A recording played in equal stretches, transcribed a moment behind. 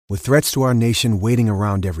With threats to our nation waiting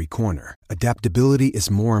around every corner, adaptability is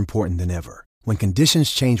more important than ever. When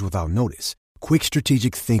conditions change without notice, quick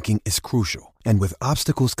strategic thinking is crucial. And with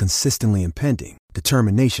obstacles consistently impending,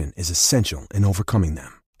 determination is essential in overcoming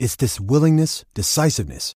them. It's this willingness,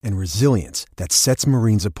 decisiveness, and resilience that sets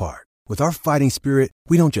Marines apart. With our fighting spirit,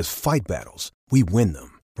 we don't just fight battles, we win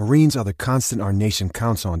them. Marines are the constant our nation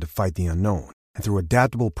counts on to fight the unknown. And through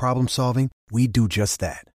adaptable problem solving, we do just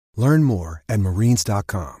that. Learn more at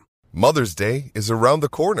marines.com. Mother's Day is around the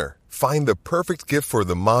corner. Find the perfect gift for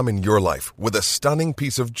the mom in your life with a stunning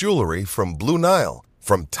piece of jewelry from Blue Nile.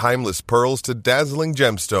 From timeless pearls to dazzling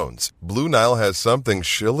gemstones, Blue Nile has something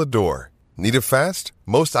she'll adore. Need it fast?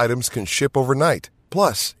 Most items can ship overnight.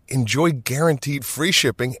 Plus, enjoy guaranteed free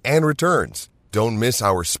shipping and returns. Don't miss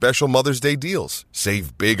our special Mother's Day deals.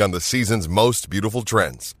 Save big on the season's most beautiful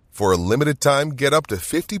trends. For a limited time, get up to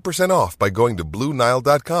 50% off by going to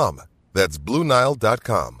BlueNile.com. That's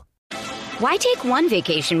BlueNile.com. Why take one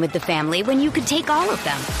vacation with the family when you could take all of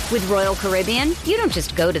them? With Royal Caribbean, you don't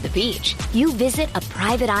just go to the beach. You visit a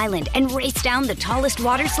private island and race down the tallest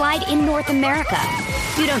water slide in North America.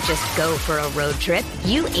 You don't just go for a road trip.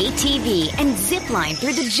 You ATV and zip line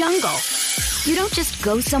through the jungle. You don't just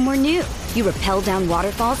go somewhere new. You rappel down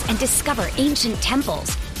waterfalls and discover ancient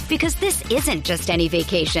temples. Because this isn't just any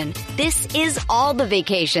vacation. This is all the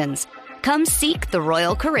vacations. Come seek the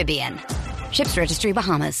Royal Caribbean. Ships Registry,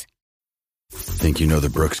 Bahamas. Think you know the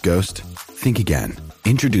Brooks Ghost? Think again.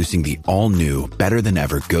 Introducing the all-new,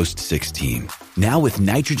 better-than-ever Ghost 16. Now with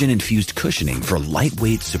nitrogen-infused cushioning for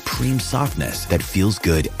lightweight, supreme softness that feels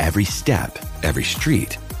good every step, every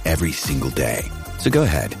street, every single day. So go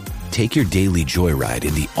ahead. Take your daily joyride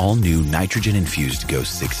in the all-new nitrogen-infused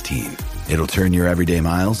Ghost 16. It'll turn your everyday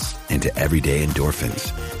miles into everyday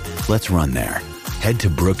endorphins. Let's run there. Head to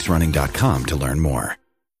brooksrunning.com to learn more.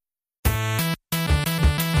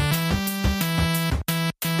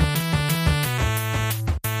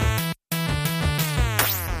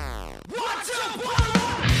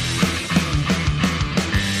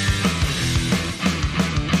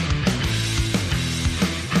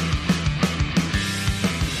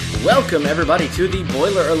 Welcome, everybody, to the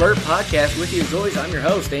Boiler Alert Podcast. With you, as always, I'm your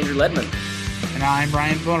host, Andrew Ledman. And I'm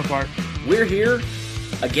Ryan Bonaparte. We're here,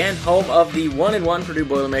 again, home of the 1-1 Purdue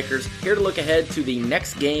Boilermakers, here to look ahead to the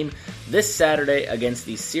next game this Saturday against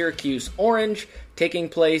the Syracuse Orange, taking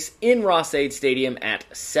place in Ross-Ade Stadium at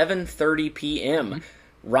 7:30 p.m.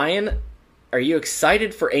 Ryan, are you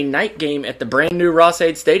excited for a night game at the brand-new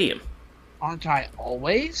Ross-Ade Stadium? Aren't I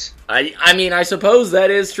always? I mean, I suppose that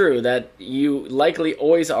is true, that you likely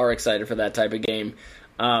always are excited for that type of game.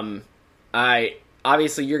 Obviously,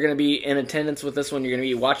 you're going to be in attendance with this one. You're going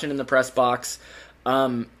to be watching in the press box.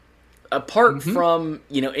 Apart from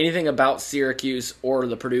anything about Syracuse or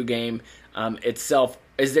the Purdue game itself,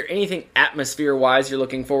 is there anything atmosphere-wise you're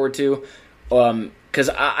looking forward to? Because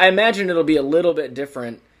I imagine it'll be a little bit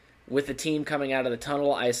different with the team coming out of the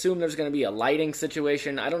tunnel. I assume there's going to be a lighting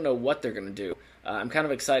situation. I don't know what they're going to do. I'm kind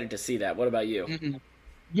of excited to see that. What about you? Mm-hmm.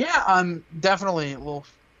 Yeah, definitely. Well,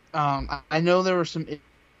 I know there were some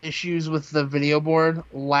issues with the video board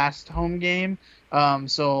last home game,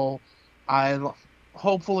 so I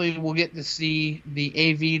hopefully will get to see the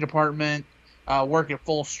AV department work at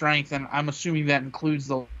full strength, and I'm assuming that includes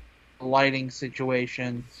the lighting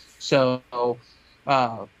situation. So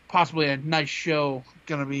possibly a nice show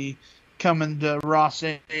going to be coming to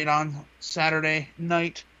Ross-Ade on Saturday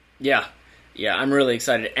night. Yeah, I'm really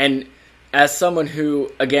excited. And as someone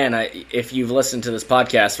who, again, if you've listened to this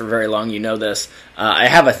podcast for very long, you know this. I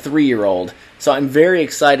have a 3-year-old, so I'm very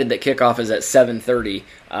excited that kickoff is at 7:30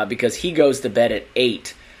 because he goes to bed at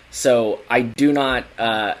 8. So I do not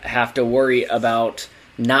have to worry about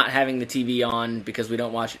not having the TV on because we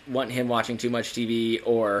don't want him watching too much TV,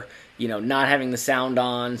 or not having the sound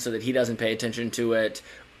on so that he doesn't pay attention to it,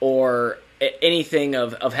 or anything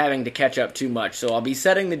of having to catch up too much. So I'll be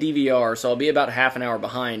setting the DVR, so I'll be about half an hour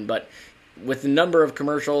behind, but with the number of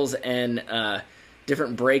commercials and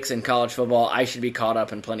different breaks in college football, I should be caught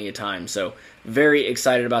up in plenty of time. So very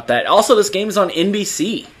excited about that. Also, this game is on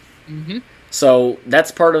NBC. Mm-hmm. So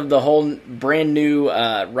that's part of the whole brand new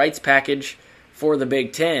rights package for the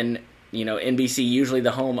Big Ten. NBC usually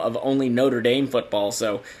the home of only Notre Dame football,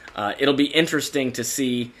 so it'll be interesting to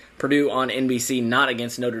see Purdue on NBC, not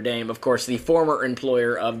against Notre Dame. Of course, the former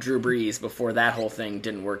employer of Drew Brees before that whole thing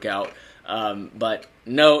didn't work out. But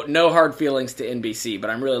no hard feelings to NBC, but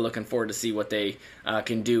I'm really looking forward to see what they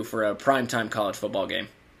can do for a primetime college football game.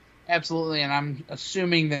 Absolutely, and I'm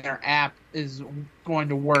assuming their app is going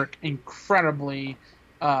to work incredibly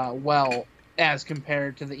well as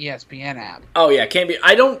compared to the ESPN app. Oh yeah,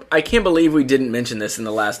 I can't believe we didn't mention this in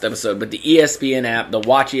the last episode, but the ESPN app, the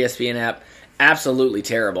Watch ESPN app, absolutely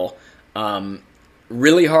terrible.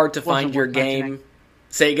 Really hard to find your game.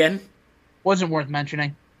 Say again? Wasn't worth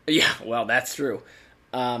mentioning. Yeah, well, that's true.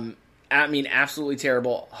 Absolutely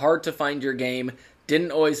terrible. Hard to find your game.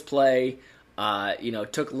 Didn't always play.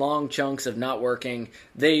 Took long chunks of not working.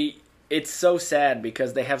 It's so sad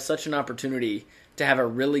because they have such an opportunity to have a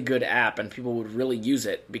really good app and people would really use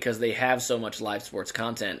it because they have so much live sports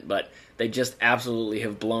content, but they just absolutely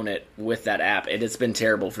have blown it with that app. It's been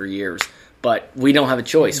terrible for years, but we don't have a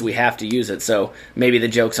choice. We have to use it, so maybe the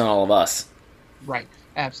joke's on all of us. Right,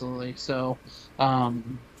 absolutely. So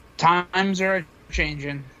times are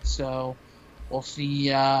changing, so we'll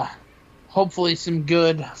see hopefully some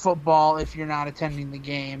good football if you're not attending the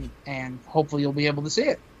game, and hopefully you'll be able to see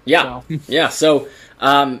it. Yeah, so. Yeah. So,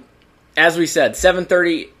 as we said,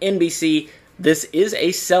 7:30 NBC. This is a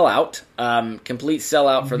sellout, complete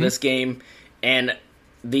sellout for this game, and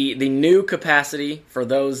the new capacity for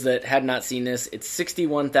those that had not seen this, it's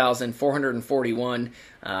 61,441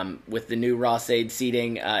 with the new Ross-Ade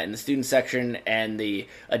seating in the student section and the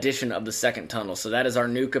addition of the second tunnel. So that is our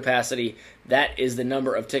new capacity. That is the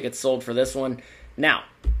number of tickets sold for this one. Now,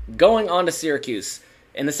 going on to Syracuse.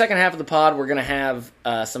 In the second half of the pod, we're going to have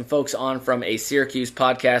some folks on from a Syracuse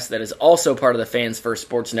podcast that is also part of the Fans First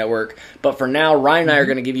Sports Network. But for now, Ryan and I are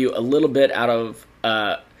going to give you a little bit out of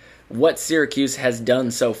what Syracuse has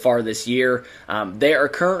done so far this year. They are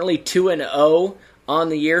currently 2-0 on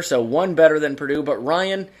the year, so one better than Purdue. But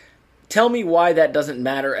Ryan, tell me why that doesn't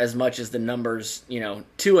matter as much as the numbers,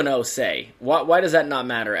 2-0 say. Why does that not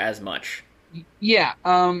matter as much? Yeah,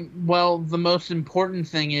 well, the most important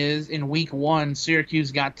thing is in week 1,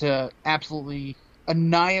 Syracuse got to absolutely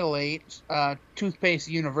annihilate Toothpaste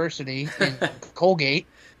University in Colgate.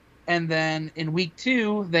 And then in week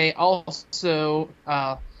 2, they also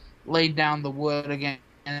laid down the wood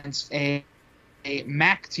against a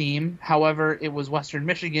MAC team. However, it was Western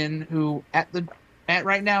Michigan who, at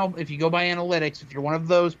right now, if you go by analytics, if you're one of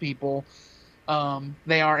those people,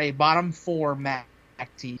 they are a bottom 4 MAC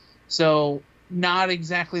team. So not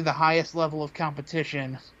exactly the highest level of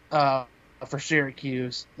competition for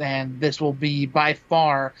Syracuse, and this will be by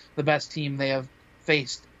far the best team they have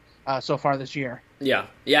faced so far this year. Yeah,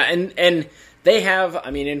 and they have.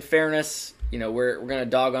 In fairness, we're going to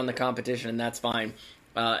dog on the competition, and that's fine.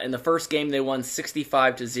 In the first game, they won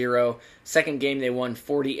 65-0. Second game, they won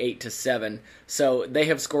 48-7. So they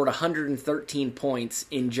have scored 113 points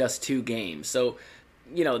in just 2 games. So,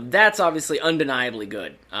 that's obviously undeniably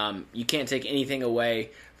good. You can't take anything away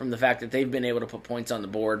from the fact that they've been able to put points on the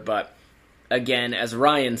board. But, again, as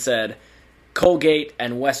Ryan said, Colgate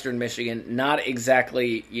and Western Michigan, not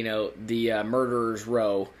exactly, the murderer's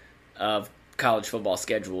row of college football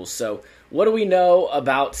schedules. So what do we know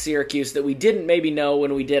about Syracuse that we didn't maybe know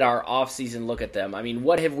when we did our off-season look at them?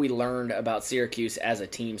 What have we learned about Syracuse as a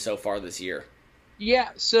team so far this year? Yeah,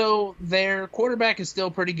 so their quarterback is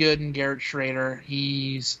still pretty good in Garrett Schrader.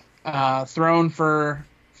 He's thrown for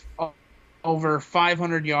over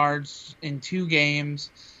 500 yards in 2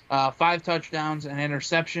 games, 5 touchdowns, and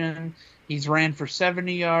interception. He's ran for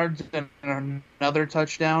 70 yards and another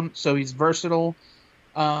touchdown, so he's versatile.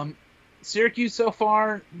 Syracuse so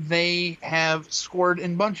far, they have scored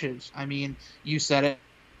in bunches. You said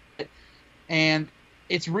it. And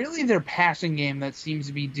it's really their passing game that seems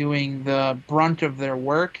to be doing the brunt of their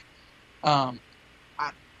work.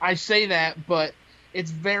 I say that, but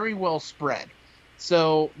it's very well spread.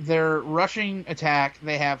 So their rushing attack,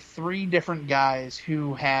 they have 3 different guys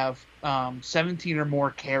who have 17 or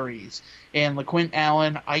more carries, and LaQuint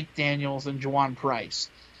Allen, Ike Daniels, and Juwan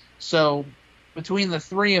Price. So between the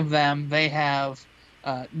 3 of them, they have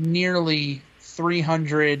nearly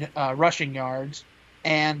 300 rushing yards,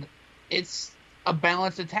 and it's a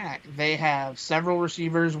balanced attack. They have several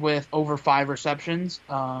receivers with over 5 receptions,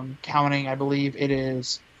 counting, I believe it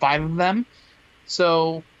is 5 of them.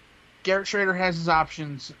 So Garrett Schrader has his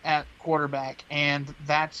options at quarterback, and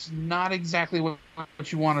that's not exactly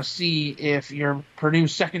what you want to see if you're Purdue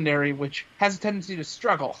secondary, which has a tendency to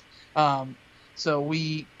struggle. So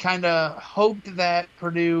we kind of hoped that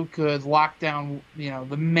Purdue could lock down,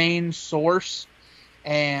 the main source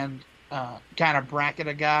and kind of bracket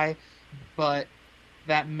a guy, but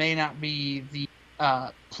that may not be the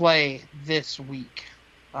play this week.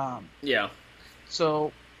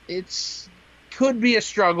 So it's could be a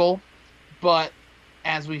struggle, but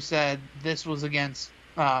as we said, this was against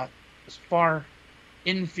far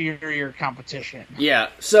inferior competition. Yeah,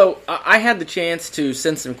 so I had the chance to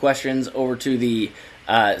send some questions over to the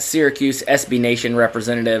Syracuse SB Nation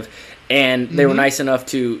representative, and they were nice enough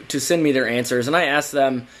to send me their answers. And I asked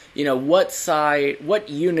them, what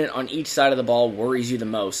unit on each side of the ball worries you the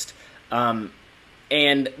most? And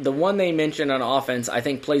the one they mentioned on offense, I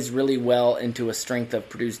think, plays really well into a strength of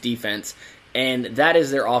Purdue's defense, and that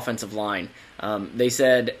is their offensive line. They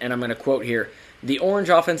said, and I'm going to quote here, "The Orange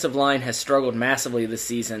offensive line has struggled massively this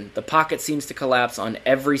season. The pocket seems to collapse on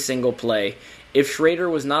every single play. If Schrader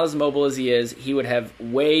was not as mobile as he is, he would have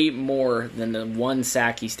way more than the one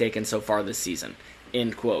sack he's taken so far this season."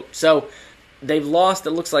 End quote. So they've lost,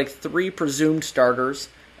 it looks like, 3 presumed starters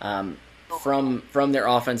from their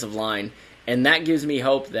offensive line. And that gives me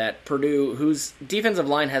hope that Purdue, whose defensive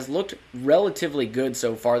line has looked relatively good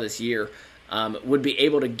so far this year, would be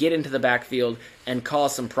able to get into the backfield and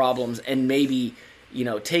cause some problems and maybe,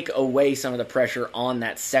 take away some of the pressure on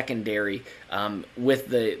that secondary with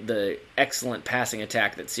the excellent passing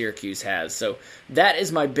attack that Syracuse has. So that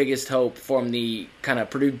is my biggest hope from the kind of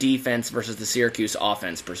Purdue defense versus the Syracuse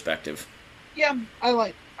offense perspective. Yeah, I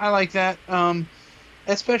like that,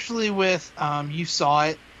 especially with you saw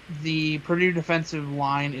it. The Purdue defensive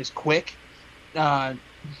line is quick, not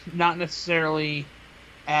necessarily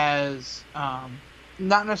as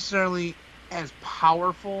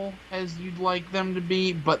powerful as you'd like them to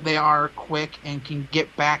be, but they are quick and can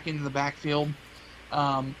get back into the backfield.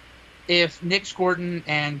 If Nick Scorton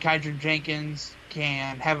and Kydron Jenkins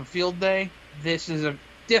can have a field day, this is a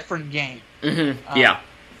different game. Mm-hmm. Yeah.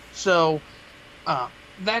 So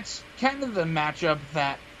that's kind of the matchup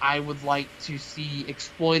that I would like to see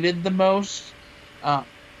exploited the most,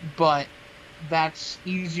 but that's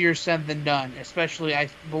easier said than done, especially I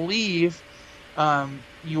believe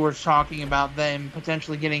you were talking about them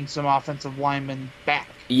potentially getting some offensive linemen back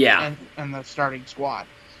in the starting squad.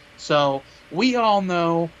 So we all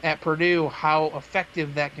know at Purdue how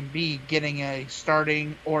effective that can be, getting a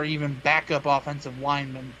starting or even backup offensive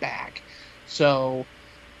lineman back. So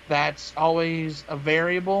that's always a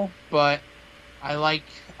variable, but I like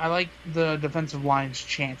the defensive line's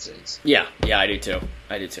chances. Yeah, I do too.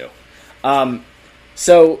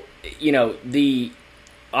 So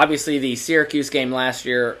obviously the Syracuse game last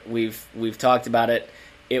year, we've talked about it.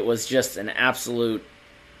 It was just an absolute,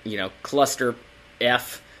 cluster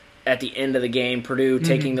F at the end of the game. Purdue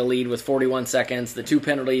taking the lead with 41 seconds, the 2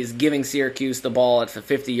 penalties, giving Syracuse the ball at the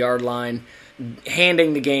 50-yard line,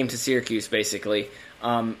 handing the game to Syracuse basically.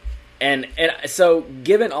 And so,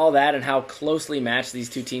 given all that and how closely matched these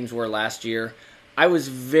two teams were last year, I was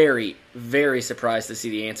very, very surprised to see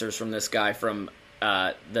the answers from this guy from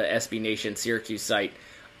the SB Nation Syracuse site.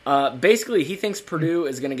 Basically, he thinks Purdue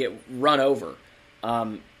is going to get run over.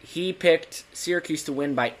 He picked Syracuse to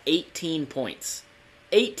win by 18 points.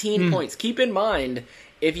 18 points. Keep in mind,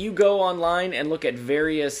 if you go online and look at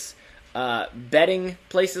various betting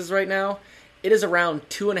places right now, it is around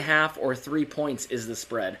 2.5 or 3 points is the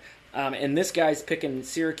spread. And this guy's picking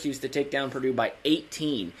Syracuse to take down Purdue by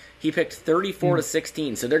 18. He picked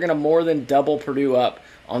 34-16, so they're going to more than double Purdue up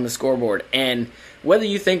on the scoreboard. And whether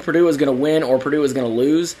you think Purdue is going to win or Purdue is going to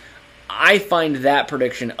lose, I find that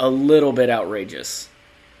prediction a little bit outrageous.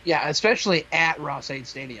 Yeah, especially at Ross-Ade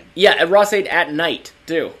Stadium. Yeah, at Ross-Ade at night,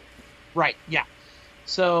 too. Right, yeah.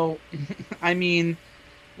 So, I mean,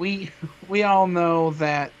 we all know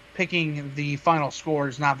that picking the final score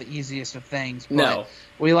is not the easiest of things. But no.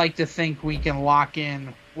 We like to think we can lock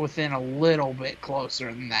in within a little bit closer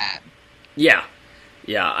than that. Yeah.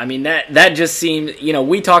 I mean, that just seems,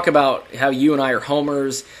 we talk about how you and I are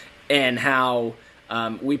homers and how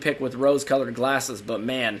we pick with rose-colored glasses, but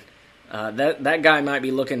man, that guy might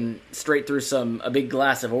be looking straight through a big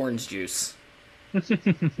glass of orange juice.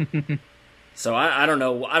 So I don't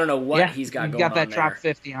know what he's got going on there. Got that Trop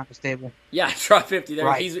 50 on his table. Yeah, Trop 50 there.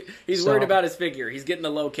 Right. He's worried about his figure. He's getting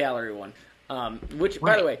the low-calorie one. Which,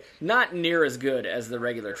 by the way, not near as good as the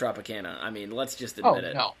regular Tropicana. I mean, let's just admit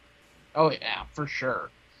it. No. Oh, yeah, for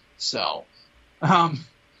sure. So kind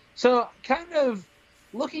of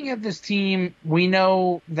looking at this team, we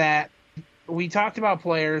know that we talked about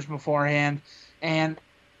players beforehand, and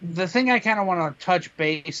the thing I kind of want to touch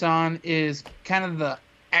base on is kind of the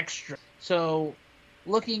extra. So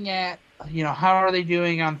looking at, how are they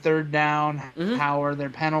doing on third down? How are their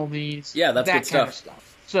penalties? Yeah, that's that good kind stuff. Of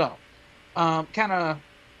stuff. So kind of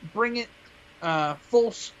bring it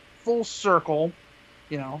full circle.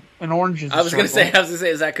 An orange is. I was going to say,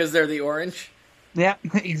 is that because they're the orange? Yeah,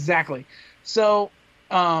 exactly. So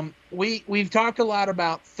we've talked a lot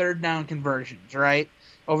about third down conversions, right,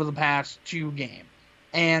 over the past 2 games.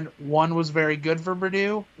 And one was very good for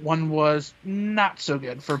Purdue. One was not so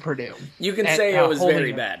good for Purdue. You can say it was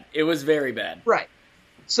very bad. It was very bad. Right.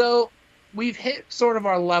 So we've hit sort of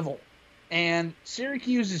our level and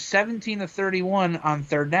Syracuse is 17 of 31 on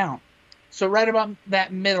third down. So right about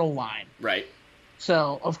that middle line. Right.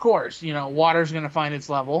 So, of course, water's going to find its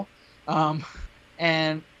level.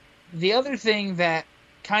 And the other thing that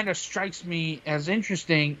kind of strikes me as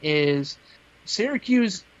interesting is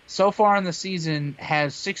Syracuse so far in the season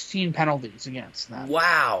has 16 penalties against them.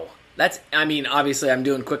 Wow. Obviously I'm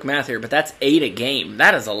doing quick math here, but that's 8 a game.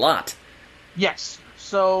 That is a lot. Yes.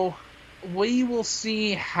 So we will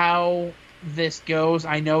see how this goes.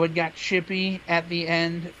 I know it got chippy at the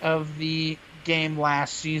end of the game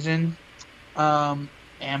last season.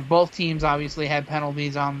 And both teams obviously had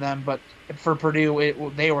penalties on them, but for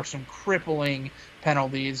Purdue, they were some crippling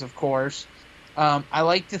penalties, of course. I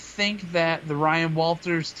like to think that the Ryan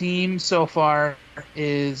Walters team so far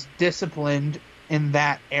is disciplined in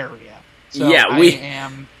that area. So yeah, I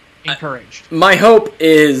am encouraged. My hope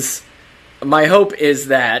is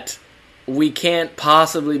that we can't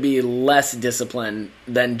possibly be less disciplined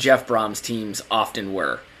than Jeff Brom's teams often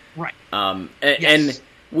were. Right. Yes. And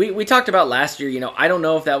we talked about last year, I don't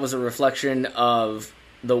know if that was a reflection of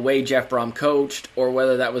the way Jeff Brom coached or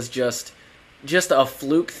whether that was just a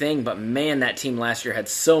fluke thing, but man, that team last year had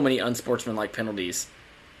so many unsportsmanlike penalties.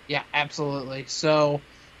 Yeah, absolutely. So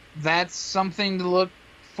that's something to look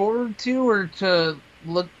forward to, or to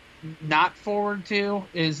look not forward to,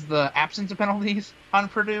 is the absence of penalties on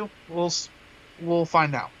Purdue. We'll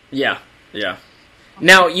find out. Yeah.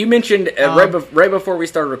 Now, you mentioned right before we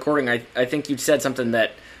started recording, I think you said something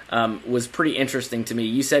that was pretty interesting to me.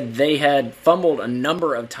 You said they had fumbled a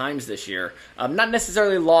number of times this year. Not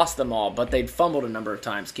necessarily lost them all, but they'd fumbled a number of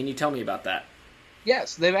times. Can you tell me about that?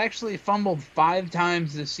 Yes, they've actually fumbled 5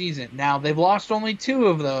 times this season. Now, they've lost only 2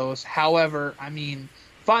 of those. However,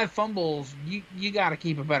 5 fumbles, you got to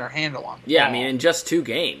keep a better handle on them. Yeah, in just 2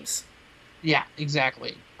 games. Yeah,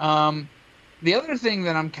 exactly. The other thing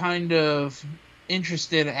that I'm kind of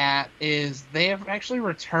interested at is they have actually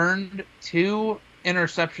returned 2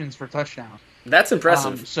 interceptions for touchdowns. That's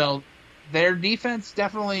impressive. So their defense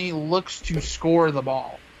definitely looks to score the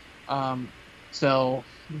ball. So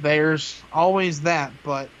there's always that.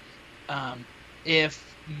 But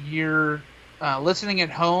if you're listening at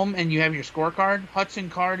home and you have your scorecard, Hudson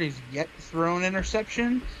Card is yet to throw an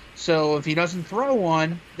interception. So if he doesn't throw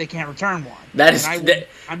one, they can't return one.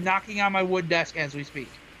 I'm knocking on my wood desk as we speak.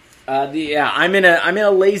 I'm in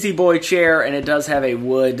a lazy boy chair, and it does have a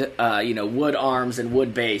wood arms and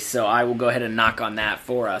wood base. So I will go ahead and knock on that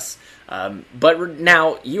for us. But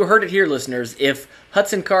now you heard it here, listeners. If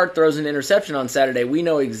Hudson Card throws an interception on Saturday, we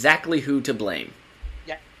know exactly who to blame.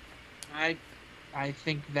 Yeah, I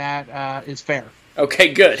think that is fair.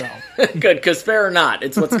 Okay, good, so. Good. Because fair or not,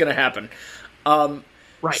 it's what's going to happen.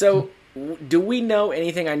 Right. So, do we know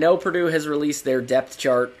anything? I know Purdue has released their depth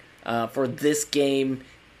chart for this game.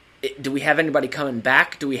 Do we have anybody coming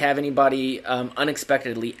back? Do we have anybody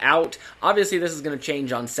unexpectedly out? Obviously, this is going to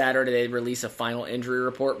change on Saturday. They release a final injury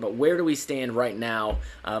report, but where do we stand right now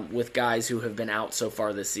with guys who have been out so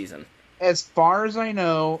far this season? As far as I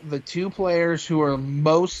know, the 2 players who are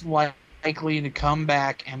most likely to come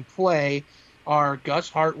back and play are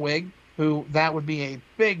Gus Hartwig, who that would be a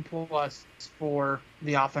big plus for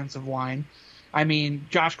the offensive line.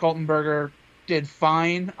 Josh Kaltenberger did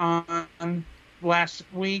fine on last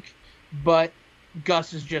week, but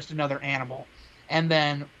Gus is just another animal. And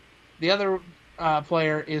then the other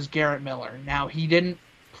player is Garrett Miller. Now, he didn't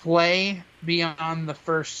play beyond the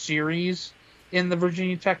first series in the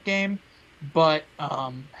Virginia Tech game, but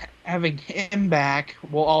having him back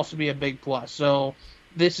will also be a big plus. So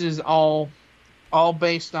this is all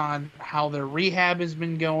based on how their rehab has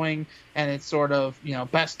been going, and it's sort of,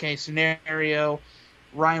 best case scenario.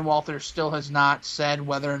 Ryan Walters still has not said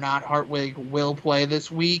whether or not Hartwig will play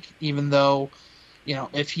this week, even though,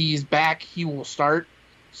 if he's back, he will start.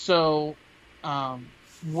 So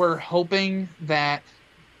we're hoping that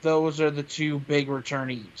those are the 2 big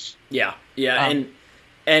returnees. Yeah.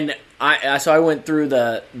 And I went through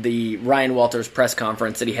the Ryan Walters press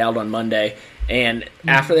conference that he held on Monday, and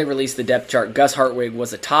after they released the depth chart, Gus Hartwig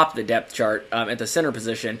was atop the depth chart at the center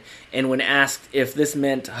position, and when asked if this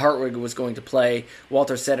meant Hartwig was going to play,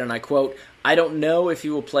 Walters said, and I quote, "I don't know if he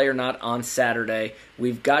will play or not on Saturday.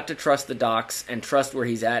 We've got to trust the docs and trust where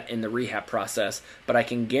he's at in the rehab process, but I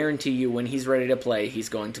can guarantee you when he's ready to play, he's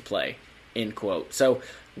going to play," end quote. So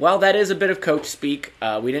while that is a bit of coach speak,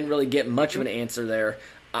 we didn't really get much of an answer there.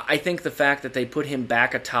 I think the fact that they put him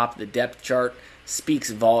back atop the depth chart speaks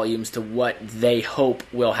volumes to what they hope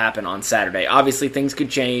will happen on Saturday. Obviously, things could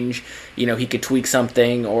change. He could tweak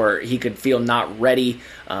something, or he could feel not ready.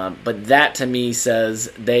 But that, to me,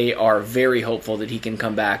 says they are very hopeful that he can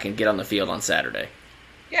come back and get on the field on Saturday.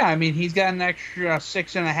 Yeah, I mean, he's got an extra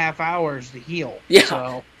 6.5 hours to heal. Yeah,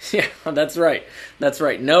 so. Yeah, that's right. That's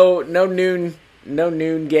right. No noon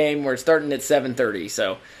game. We're starting at 7:30,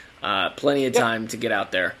 so plenty of time to get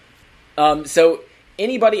out there. So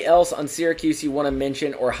anybody else on Syracuse you want to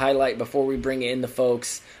mention or highlight before we bring in the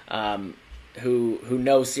folks who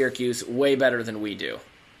know Syracuse way better than we do?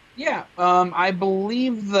 Yeah, I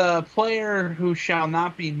believe the player who shall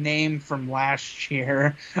not be named from last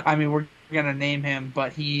year, I mean, we're going to name him,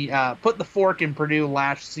 but he put the fork in Purdue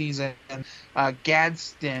last season,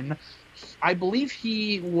 Gadsden. I believe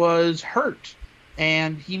he was hurt,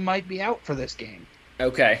 and he might be out for this game.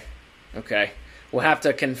 Okay. We'll have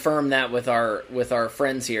to confirm that with our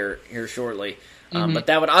friends here shortly. But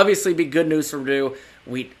that would obviously be good news for Purdue.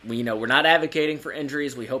 We we're not advocating for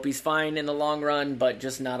injuries. We hope he's fine in the long run, but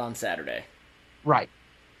just not on Saturday. Right.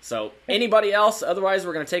 So anybody else? Otherwise,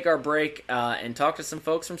 we're going to take our break and talk to some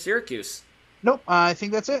folks from Syracuse. Nope, I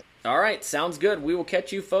think that's it. All right, sounds good. We will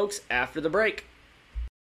catch you folks after the break.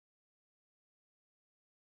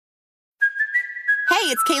 Hey,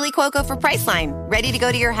 it's Kaylee Cuoco for Priceline. Ready to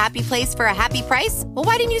go to your happy place for a happy price? Well,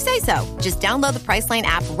 why didn't you say so? Just download the Priceline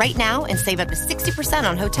app right now and save up to 60%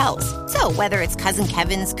 on hotels. So whether it's Cousin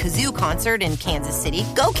Kevin's Kazoo Concert in Kansas City,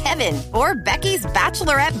 go Kevin, or Becky's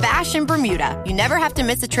Bachelorette Bash in Bermuda, you never have to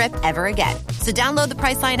miss a trip ever again. So download the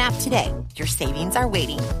Priceline app today. Your savings are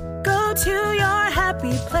waiting. Go to your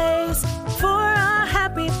happy place for a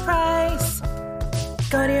happy price.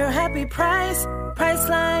 Go to your happy price,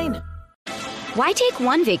 Priceline. Why take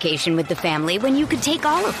one vacation with the family when you could take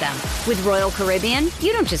all of them? With Royal Caribbean,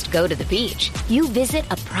 you don't just go to the beach. You visit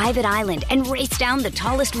a private island and race down the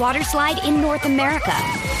tallest water slide in North America.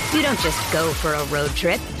 You don't just go for a road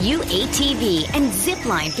trip. You ATV and zip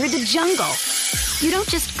line through the jungle. You don't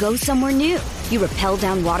just go somewhere new. You rappel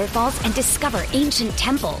down waterfalls and discover ancient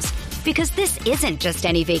temples. Because this isn't just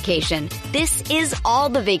any vacation. This is all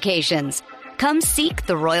the vacations. Come seek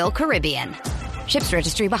the Royal Caribbean. Ships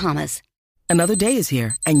Registry, Bahamas. Another day is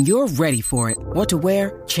here, and you're ready for it. What to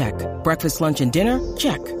wear? Check. Breakfast, lunch, and dinner?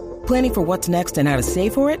 Check. Planning for what's next and how to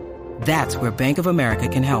save for it? That's where Bank of America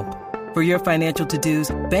can help. For your financial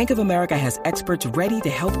to-dos, Bank of America has experts ready to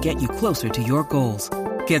help get you closer to your goals.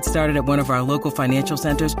 Get started at one of our local financial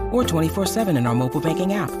centers or 24/7 in our mobile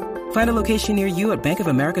banking app. Find a location near you at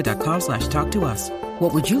bankofamerica.com/talktous.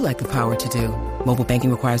 What would you like the power to do? Mobile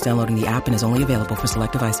banking requires downloading the app and is only available for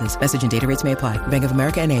select devices. Message and data rates may apply. Bank of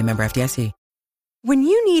America N.A., member FDIC. When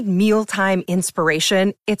you need mealtime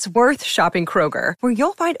inspiration, it's worth shopping Kroger, where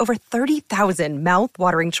you'll find over 30,000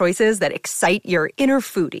 mouth-watering choices that excite your inner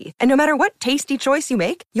foodie. And no matter what tasty choice you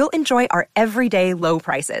make, you'll enjoy our everyday low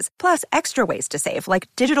prices, plus extra ways to save, like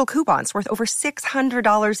digital coupons worth over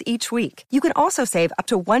 $600 each week. You can also save up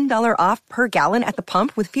to $1 off per gallon at the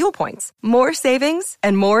pump with fuel points. More savings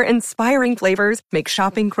and more inspiring flavors make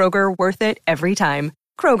shopping Kroger worth it every time.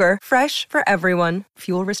 Kroger, fresh for everyone.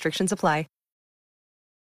 Fuel restrictions apply.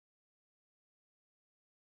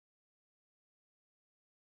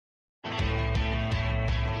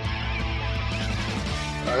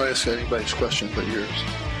 I'll ask anybody's question but yours.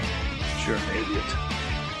 You're an idiot.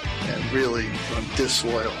 And really a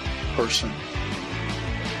disloyal person.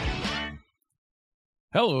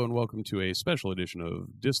 Hello and welcome to a special edition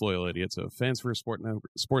of Disloyal Idiots, a Fans First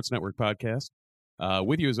Sports Network podcast.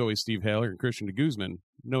 With you as always, Steve Haler and Christian de Guzman.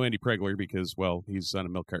 No Andy Pregler because, well, he's on a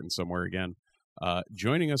milk carton somewhere again.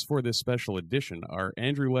 Joining us for this special edition are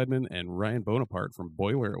Andrew Ledman and Ryan Bonaparte from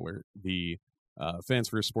Boiler Alert, the Fans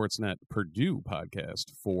First Sportsnet Purdue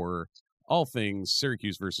podcast for all things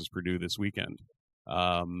Syracuse versus Purdue this weekend.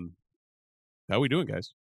 How are we doing,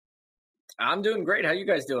 guys? I'm doing great. How you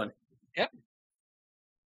guys doing? Yep.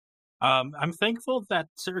 I'm thankful that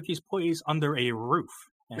Syracuse plays under a roof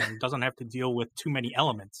and doesn't have to deal with too many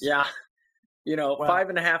elements. Yeah.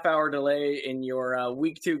 5.5 hour delay in your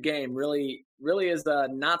week 2 game really is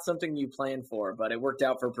not something you planned for, but it worked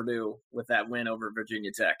out for Purdue with that win over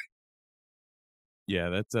Virginia Tech. Yeah,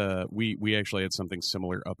 that's we actually had something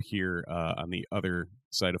similar up here on the other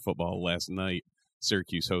side of football last night.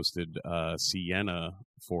 Syracuse hosted Siena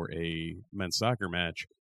for a men's soccer match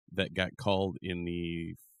that got called in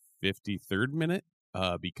the 53rd minute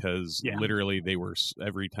because literally they were,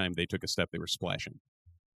 every time they took a step, they were splashing.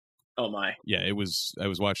 Oh my! Yeah, I was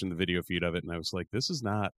watching the video feed of it, and I was like, this is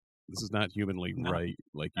not humanly right.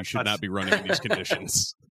 Like, you should not be running in these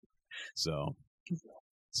conditions. So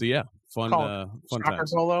yeah, fun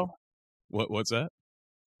times. Polo. What's that?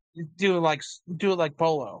 Do it like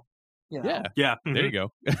polo. You know? Yeah. Mm-hmm. There you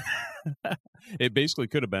go. It basically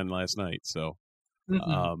could have been last night. So,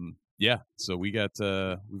 Yeah, so we've got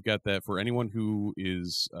that for anyone who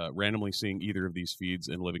is randomly seeing either of these feeds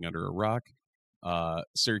and living under a rock.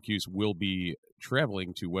 Syracuse will be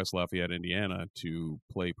traveling to West Lafayette, Indiana, to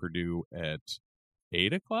play Purdue at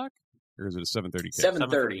 8:00, or is it a 7:30?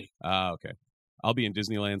 7:30. Okay. I'll be in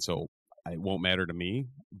Disneyland, so it won't matter to me,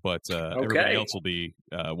 but everybody else will be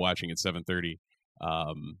watching at 7:30.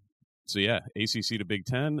 So yeah, ACC to Big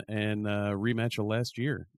Ten and rematch of last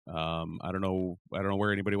year. I don't know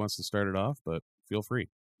where anybody wants to start it off, but feel free.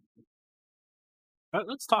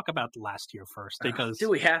 Let's talk about last year first, because do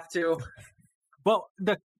we have to? Well,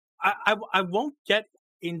 I won't get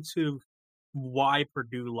into why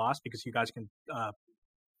Purdue lost, because you guys can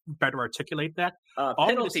better articulate that.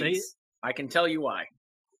 Penalties. I can tell you why.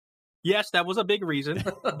 Yes, that was a big reason,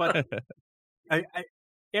 but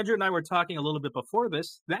Andrew and I were talking a little bit before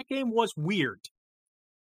this. That game was weird.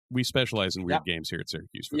 We specialize in weird games here at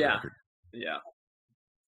Syracuse, for the record. Yeah.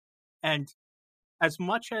 And as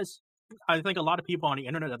much as I think a lot of people on the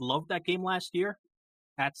internet that loved that game last year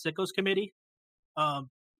at Sickos Committee,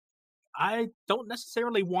 I don't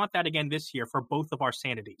necessarily want that again this year for both of our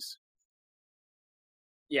sanities.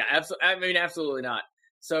 Yeah, absolutely not.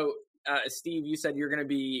 So, Steve, you said you're going to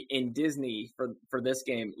be in Disney for this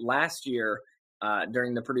game. Last year,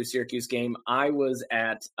 during the Purdue-Syracuse game, I was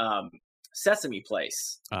at Sesame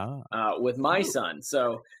Place with my son.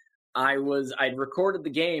 So I'd recorded the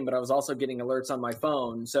game, but I was also getting alerts on my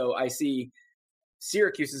phone. So I see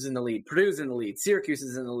Syracuse is in the lead, Purdue's in the lead, Syracuse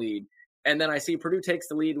is in the lead. And then I see Purdue takes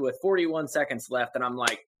the lead with 41 seconds left. And I'm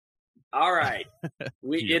like, all right,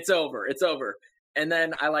 it's over. It's over. And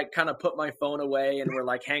then I kind of put my phone away and we're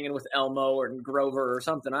hanging with Elmo or Grover or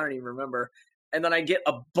something. I don't even remember. And then I get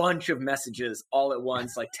a bunch of messages all at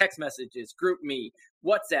once, text messages, GroupMe,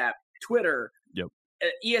 WhatsApp, Twitter,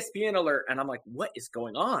 ESPN alert. And I'm like, what is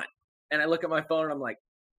going on? And I look at my phone and I'm like,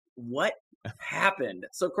 what happened?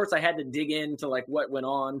 So, of course, I had to dig into what went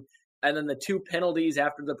on. And then the 2 penalties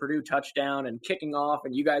after the Purdue touchdown and kicking off,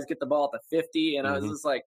 and you guys get the ball at the 50. And I was just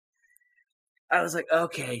like,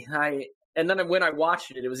 okay. And then when I watched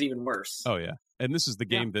it, it was even worse. Oh, yeah. And this is the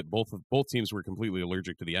game that both teams were completely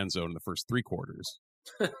allergic to the end zone in the first 3 quarters.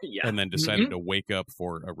 And then decided to wake up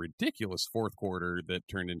for a ridiculous fourth quarter that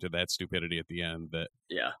turned into that stupidity at the end. That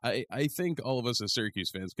I think all of us as Syracuse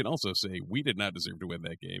fans can also say we did not deserve to win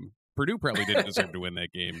that game. Purdue probably didn't deserve to win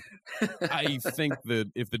that game. I think that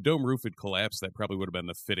if the dome roof had collapsed, that probably would have been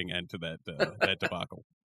the fitting end to that debacle.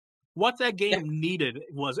 What that game needed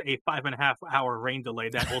was a 5.5-hour rain delay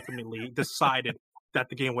that ultimately decided that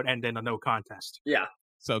the game would end in a no contest. Yeah.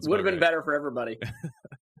 Would have been better for everybody.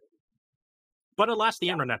 But alas, the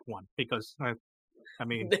internet won, because, how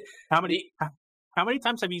many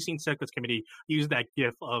times have you seen Sickos Committee use that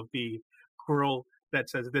gif of the girl that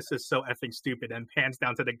says, "This is so effing stupid," and pans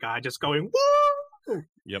down to the guy just going, "Woo!"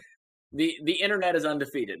 Yep. The internet is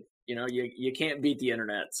undefeated. You can't beat the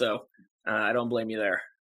internet, so I don't blame you there.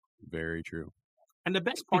 Very true. And the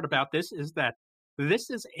best part about this is that this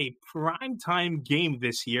is a primetime game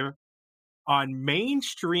this year on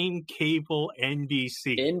mainstream cable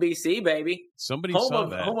NBC. NBC, baby. Somebody saw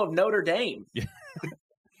that. Home of Notre Dame.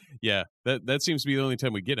 Yeah, that seems to be the only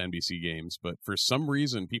time we get NBC games. But for some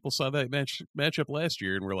reason, people saw that matchup last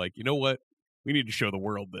year and were like, you know what? We need to show the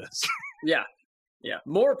world this. Yeah.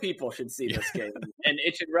 More people should see this game. And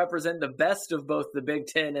it should represent the best of both the Big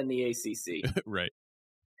Ten and the ACC. Right.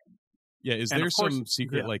 Yeah, is there some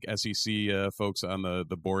secret SEC folks on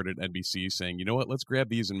the board at NBC saying, you know what, let's grab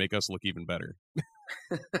these and make us look even better?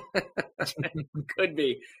 Could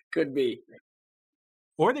be.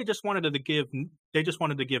 Or they just wanted to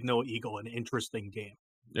give Noah Eagle an interesting game.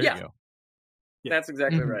 There you go. Yeah. That's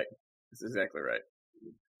exactly right. That's exactly right.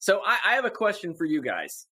 So I have a question for you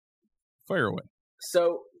guys. Fire away.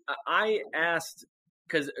 So I asked,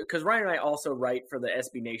 because Ryan and I also write for the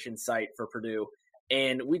SB Nation site for Purdue,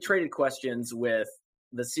 and we traded questions with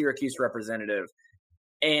the Syracuse representative.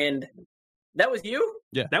 And that was you?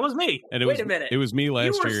 Yeah. That was me. And Wait a minute. It was me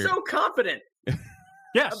last year. You were so confident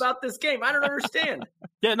yes. about this game. I don't understand.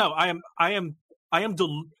 Yeah, no, I am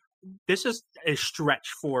this is a stretch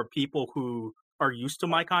for people who are used to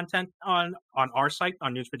my content on our site,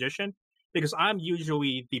 on News Tradition, because I'm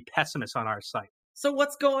usually the pessimist on our site. So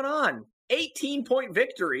what's going on? 18-point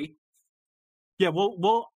victory. Yeah,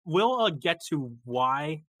 we'll get to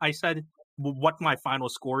why I said what my final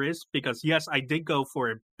score is, because yes, I did go for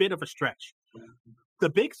a bit of a stretch. The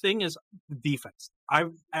big thing is defense.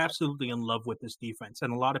 I'm absolutely in love with this defense,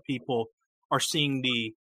 and a lot of people are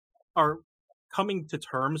coming to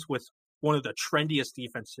terms with one of the trendiest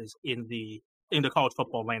defenses in the college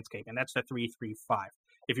football landscape, and that's the 3-3-5.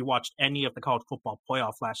 if you watched any of the college football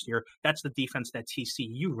playoff last year, that's the defense that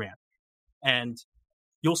TCU ran. And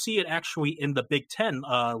you'll see it actually in the Big Ten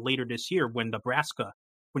later this year when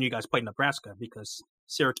you guys played Nebraska, because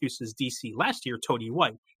Syracuse's DC last year, Tony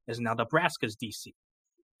White, is now Nebraska's DC.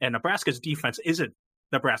 And Nebraska's defense isn't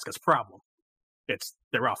Nebraska's problem. It's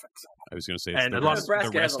their offense. I was going to say it's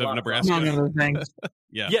the rest of Nebraska.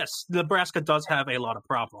 Yeah. Yes, Nebraska does have a lot of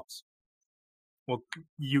problems. Well,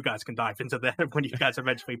 you guys can dive into that when you guys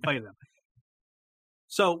eventually play them.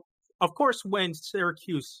 So, of course, when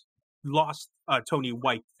Syracuse lost Tony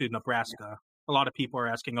White to Nebraska, a lot of people are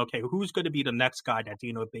asking, okay, who's going to be the next guy that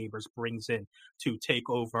Dino Babers brings in to take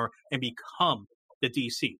over and become the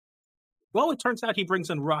DC? Well, it turns out he brings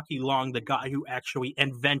in Rocky Long, the guy who actually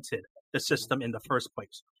invented the system in the first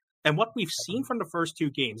place. And what we've seen from the first two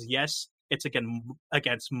games, yes, it's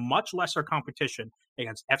against much lesser competition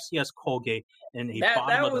against FCS Colgate and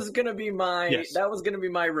that was going to be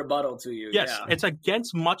my rebuttal to you. Yes, yeah. It's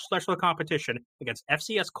against much lesser competition against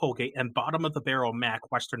FCS Colgate and bottom of the barrel MAC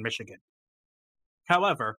Western Michigan.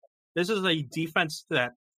 However, this is a defense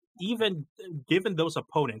that, even given those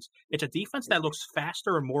opponents, it's a defense that looks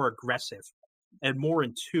faster and more aggressive and more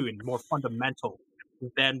in tune, more fundamental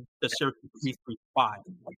than the Syracuse 3-3-5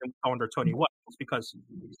 under Tony White. It's because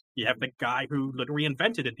you have the guy who literally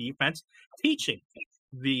invented a defense teaching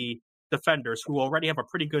the defenders who already have a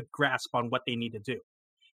pretty good grasp on what they need to do.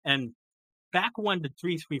 And back when the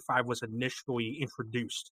 3-3-5 was initially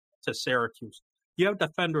introduced to Syracuse, you have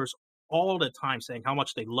defenders all the time saying how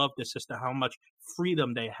much they love this system, how much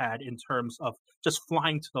freedom they had in terms of just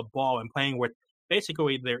flying to the ball and playing with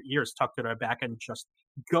basically their ears tucked to their back and just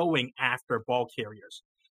going after ball carriers.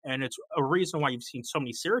 And it's a reason why you've seen so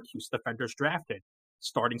many Syracuse defenders drafted.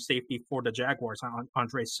 Starting safety for the Jaguars,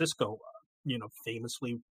 Andre Cisco,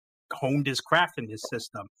 famously honed his craft in this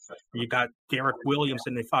system. You got Garrett Williams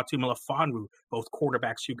and Ifeatu Melifonwu, both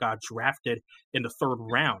quarterbacks who got drafted in the third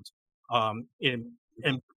round,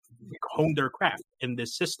 and honed their craft in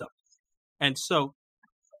this system. And so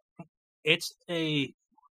it's a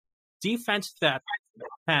defense that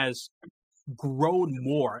has grown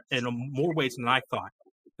more in more ways than I thought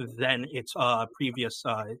than its previous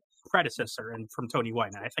predecessor and from Tony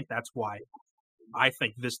White. And I think that's why I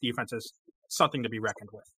think this defense is something to be reckoned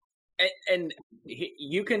with. And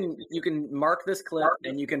you can mark this clip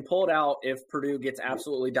and you can pull it out if Purdue gets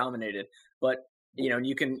absolutely dominated. But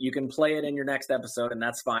you can play it in your next episode, and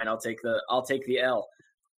that's fine. I'll take the L.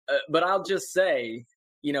 But I'll just say,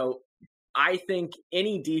 I think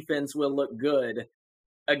any defense will look good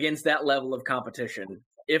against that level of competition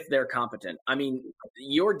if they're competent. I mean,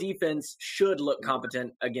 your defense should look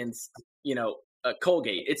competent against,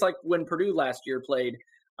 Colgate. It's like when Purdue last year played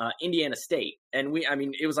Indiana State, and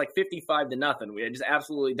it was like 55-0. We had just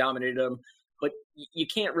absolutely dominated them. But you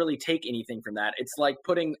can't really take anything from that. It's like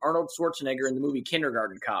putting Arnold Schwarzenegger in the movie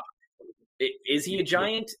Kindergarten Cop. Is he a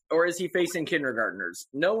giant or is he facing kindergartners?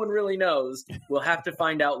 No one really knows. We'll have to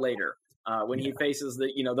find out later when he faces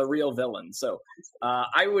the real villain. So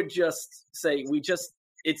I would just say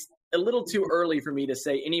it's a little too early for me to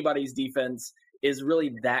say anybody's defense is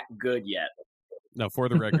really that good yet. Now, for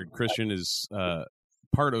the record, Christian is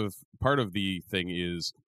part of the thing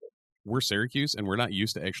is we're Syracuse, and we're not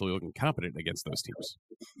used to actually looking competent against those teams.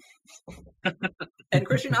 And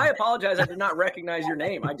Christian, I apologize. I did not recognize your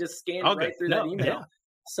name. I just scanned right through that email. Yeah.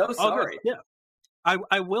 So sorry. Yeah.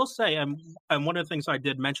 I will say, and one of the things I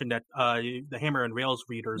did mention that the Hammer and Rails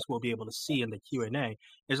readers will be able to see in the Q&A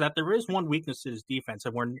is that there is one weakness to his defense,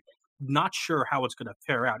 and we're not sure how it's going to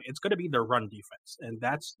fare out. It's going to be their run defense, and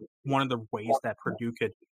that's one of the ways that Purdue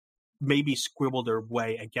could maybe squibble their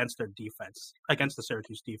way against their defense, against the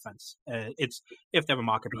Syracuse defense. It's if Devin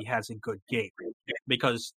Mockabee has a good game.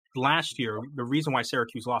 Because last year, the reason why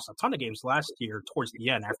Syracuse lost a ton of games last year towards the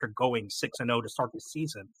end, after going 6-0 to start the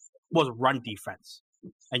season, was run defense.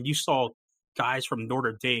 And you saw guys from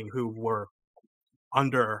Notre Dame who were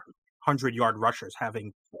under 100-yard rushers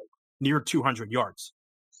having near 200 yards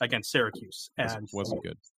against Syracuse. And wasn't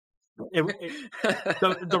good.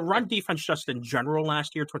 The run defense just in general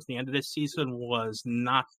last year towards the end of this season was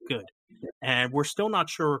not good. And we're still not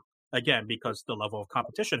sure, again, because the level of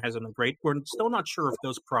competition hasn't been great, we're still not sure if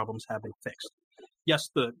those problems have been fixed. Yes,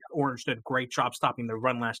 the Orange did a great job stopping the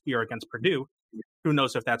run last year against Purdue. Who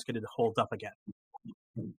knows if that's going to hold up again.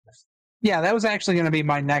 Yeah, that was actually going to be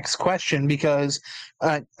my next question because,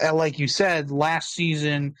 like you said, last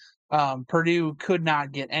season – Purdue could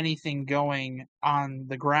not get anything going on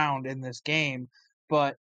the ground in this game,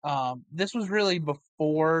 but this was really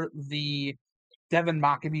before the Devin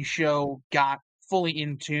Mockabee show got fully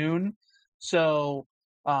in tune. So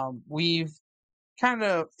we've kind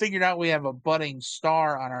of figured out we have a budding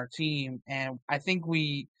star on our team, and I think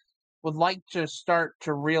we would like to start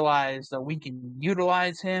to realize that we can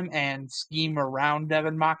utilize him and scheme around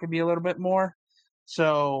Devin Mockabee a little bit more.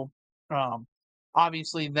 So,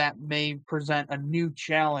 obviously, that may present a new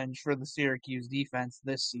challenge for the Syracuse defense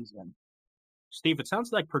this season. Steve, it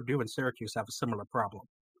sounds like Purdue and Syracuse have a similar problem.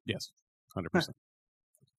 Yes, 100%.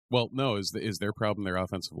 Well, no, is their problem their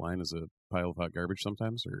offensive line is a pile of hot garbage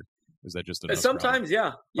sometimes, or is that just sometimes?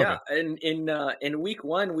 Problem? Yeah. Okay. And in week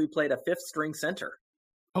 1, we played a 5th string center.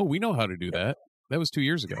 Oh, we know how to do that. That was 2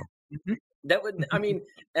 years ago. That would, I mean,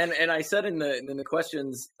 and I said in the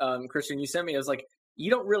questions, Christian, you sent me, I was like, you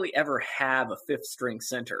don't really ever have a 5th string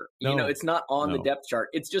center. No, you know, it's not on the depth chart.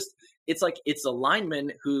 It's like it's a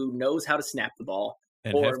lineman who knows how to snap the ball.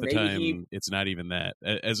 And or half the maybe time, it's not even that.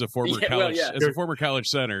 As a former college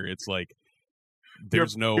center, it's like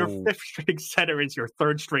there's your 5th string center is your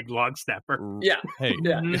 3rd string long snapper. Yeah, hey,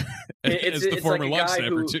 yeah. It's the former long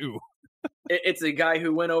snapper too. It's a guy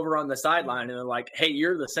who went over on the sideline and they're like, "Hey,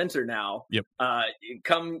 you're the center now. Yep.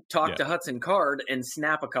 Come talk to Hudson Card and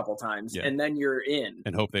snap a couple times, and then you're in."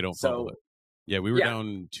 And hope they don't fumble it. Yeah, we were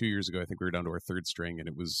down 2 years ago. I think we were down to our 3rd string, and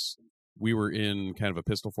we were in kind of a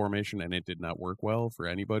pistol formation, and it did not work well for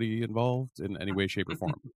anybody involved in any way, shape, or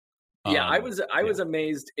form. I was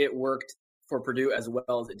amazed it worked for Purdue as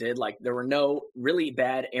well as it did. Like, there were no really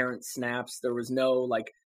bad errant snaps. There was no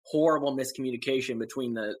like horrible miscommunication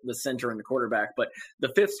between the center and the quarterback, but the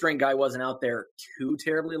 5th string guy wasn't out there too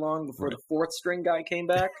terribly long before the 4th string guy came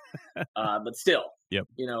back. But still,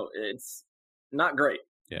 you know, it's not great.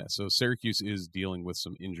 Yeah, so Syracuse is dealing with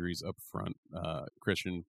some injuries up front.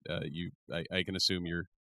 Christian, I can assume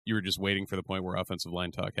you were just waiting for the point where offensive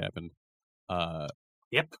line talk happened.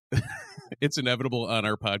 Yep. It's inevitable on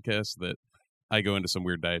our podcast that I go into some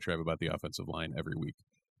weird diatribe about the offensive line every week.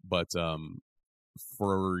 But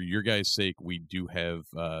for your guys' sake, we do have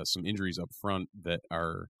some injuries up front that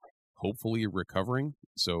are hopefully recovering.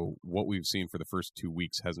 So what we've seen for the first 2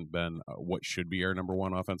 weeks hasn't been what should be our number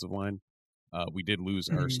one offensive line. We did lose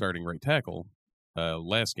our starting right tackle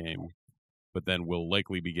last game, but then we'll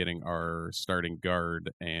likely be getting our starting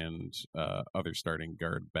guard and other starting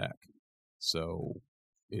guard back. So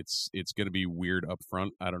it's going to be weird up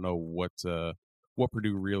front. I don't know what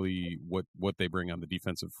Purdue really what they bring on the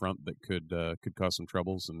defensive front that could cause some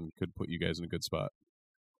troubles and could put you guys in a good spot.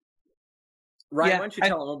 Ryan, why don't you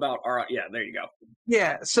tell them about our? Yeah, there you go.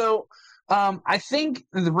 Yeah, so I think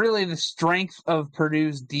really the strength of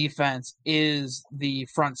Purdue's defense is the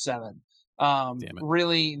front seven.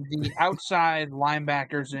 Really, the outside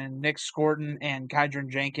linebackers in Nick Scorton and Kydron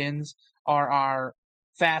Jenkins are our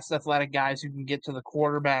fast, athletic guys who can get to the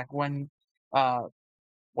quarterback when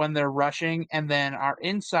they're rushing, and then our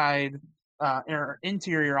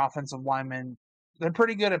interior offensive linemen, they're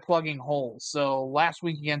pretty good at plugging holes. So last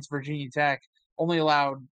week against Virginia Tech, only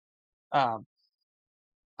allowed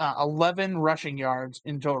 11 rushing yards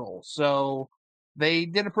in total. So they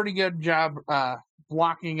did a pretty good job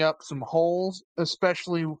blocking up some holes,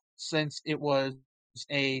 especially since it was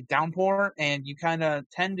a downpour, and you kind of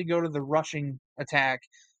tend to go to the rushing attack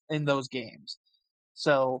in those games.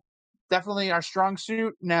 So definitely our strong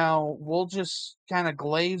suit. Now we'll just kind of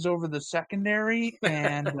glaze over the secondary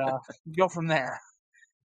and go from there.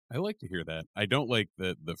 I like to hear that. I don't like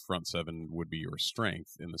that the front seven would be your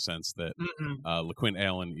strength in the sense that LaQuint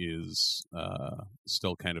Allen is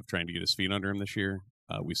still kind of trying to get his feet under him this year.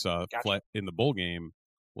 We saw flat in the bowl game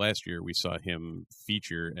last year. We saw him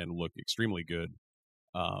feature and look extremely good.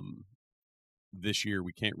 This year,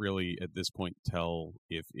 we can't really at this point tell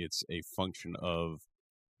if it's a function of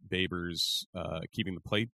Babers keeping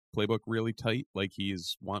the playbook really tight like he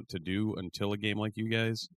is wont to do until a game like you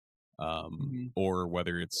guys. Or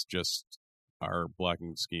whether it's just our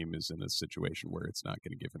blocking scheme is in a situation where it's not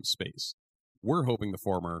going to give him space. We're hoping the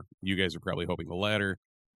former. You guys are probably hoping the latter.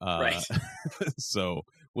 Right. So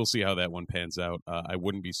we'll see how that one pans out. I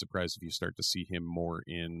wouldn't be surprised if you start to see him more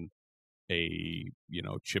in a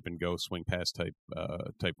chip and go swing pass type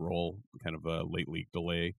role, kind of a late league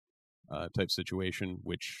delay type situation,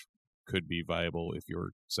 which could be viable if your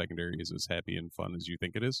secondary is as happy and fun as you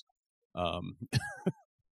think it is.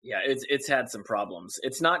 Yeah, it's had some problems.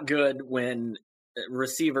 It's not good when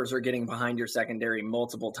receivers are getting behind your secondary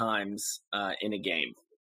multiple times in a game.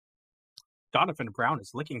 Donovan Brown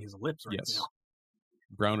is licking his lips right now.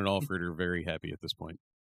 Brown and Alford are very happy at this point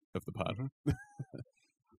of the pod.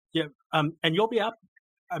 Yeah, and you'll be up.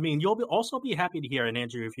 I mean, you'll also be happy to hear, and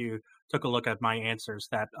Andrew, if you took a look at my answers,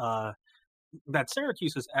 that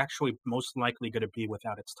Syracuse is actually most likely going to be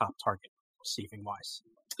without its top target receiving wise.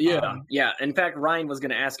 Yeah. In fact, Ryan was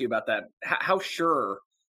going to ask you about that. How sure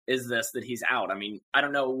is this that he's out? I mean, I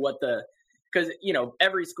don't know because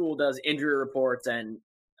every school does injury reports and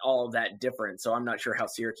all of that different, so I'm not sure how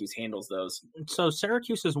Syracuse handles those. So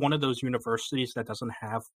Syracuse is one of those universities that doesn't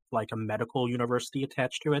have like a medical university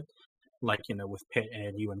attached to it, like with Pitt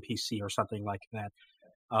and UMPC or something like that.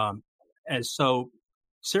 And so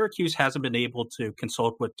Syracuse hasn't been able to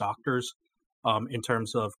consult with doctors in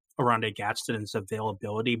terms of Oronde Gadsden's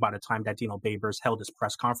availability by the time that Dino Babers held his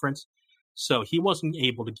press conference. So he wasn't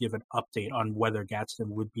able to give an update on whether Gadsden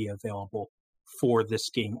would be available for this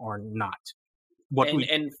game or not.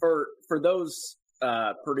 And for those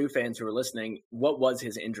Purdue fans who are listening, what was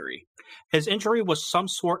his injury? His injury was some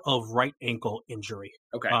sort of right ankle injury.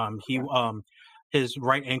 Okay. His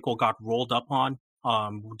right ankle got rolled up on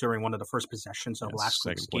during one of the first possessions of last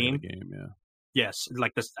week's game. Yes,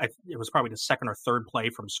 like this, it was probably the second or third play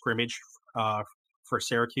from scrimmage for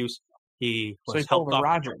Syracuse. He was helped off.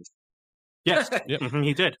 Rogers. Yes,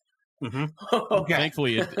 he did. Okay.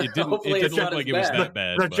 Thankfully, it didn't look like it was that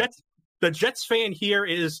bad. The Jets fan here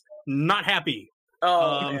is not happy.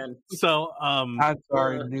 Oh man! So I'm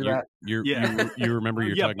sorry to do that. You remember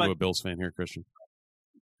you're talking to a Bills fan here, Christian?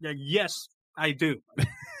 Yes, I do.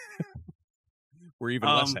 We're even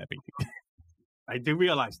less happy. I do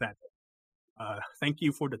realize that. Thank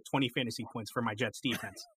you for the 20 fantasy points for my Jets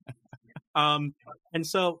defense. And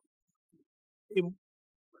so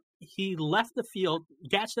he left the field.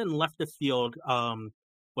 Gadsden left the field.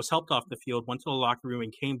 Was helped off the field, went to the locker room,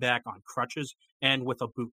 and came back on crutches and with a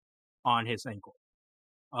boot on his ankle.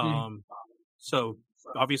 So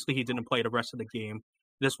obviously he didn't play the rest of the game.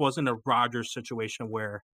 This wasn't a Rodgers situation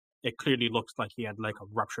where it clearly looks like he had like a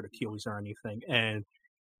ruptured Achilles or anything. And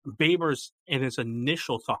Babers, in his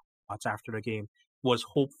initial thoughts after the game, was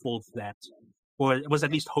hopeful that, or was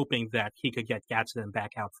at least hoping that he could get Gadsden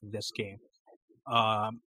back out for this game.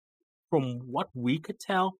 From what we could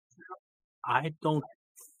tell, I don't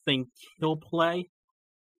think he'll play,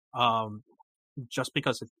 just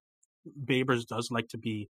because Babers does like to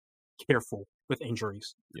be careful with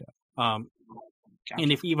injuries. Yeah.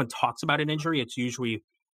 And if he even talks about an injury, it's usually,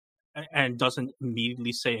 and doesn't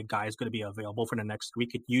immediately say a guy is going to be available for the next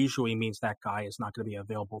week, it usually means that guy is not going to be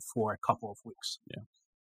available for a couple of weeks. Yeah.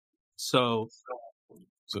 So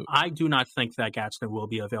I do not think that Gadsden will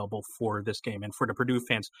be available for this game. And for the Purdue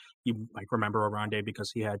fans, you might remember Oronde because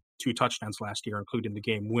he had 2 touchdowns last year, including the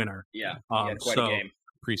game winner. Yeah, he had quite a game.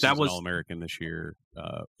 Preseason All-American this year,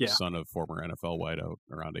 son of former NFL wideout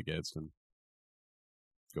Oronde Gadsden.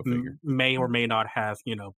 Go figure. May or may not have,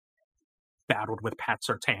 battled with Pat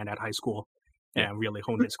Surtain at high school and really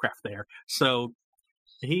honed his craft there. So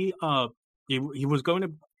he was going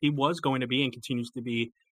to be and continues to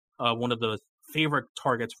be one of the favorite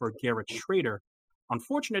targets for Garrett Schrader.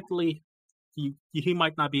 Unfortunately, he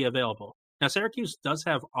might not be available. Now, Syracuse does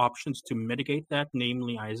have options to mitigate that,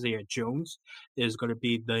 namely Isaiah Jones is going to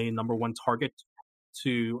be the number 1 target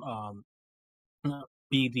to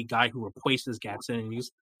be the guy who replaces Gadsden. And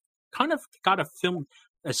he's kind of got a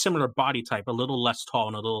similar body type, a little less tall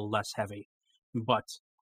and a little less heavy, but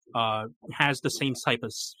has the same type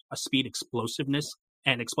of speed, explosiveness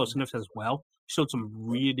as well. Showed some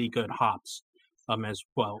really good hops as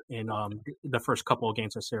well in the first couple of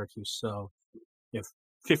games at Syracuse. So if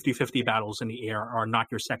 50-50 battles in the air are not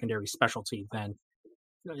your secondary specialty, then,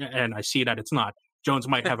 and I see that it's not, Jones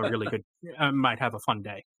might have a really good, might have a fun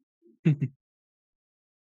day.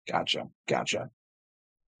 Gotcha.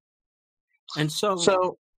 And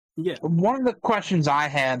so yeah, one of the questions I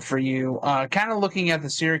had for you, kind of looking at the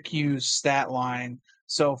Syracuse stat line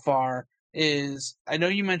so far, is I know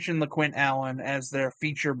you mentioned LaQuint Allen as their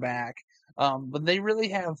feature back, but they really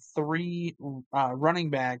have 3 running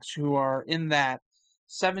backs who are in that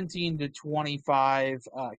 17 to 25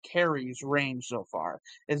 carries range so far.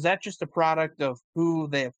 Is that just a product of who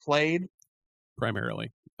they have played?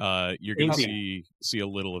 Primarily. You're going to see a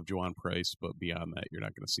little of Juwan Price, but beyond that, you're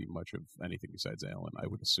not going to see much of anything besides Allen, I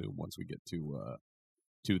would assume, once we get to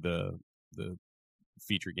the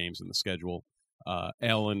feature games in the schedule.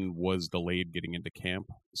 Allen was delayed getting into camp,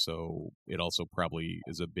 so it also probably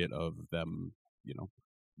is a bit of them,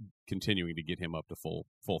 continuing to get him up to full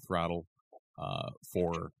throttle.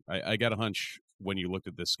 I got a hunch when you looked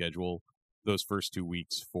at this schedule, those first 2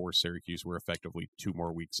 weeks for Syracuse were effectively 2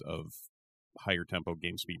 more weeks of higher tempo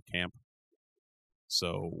game speed camp.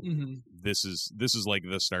 So this is like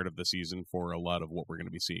the start of the season for a lot of what we're going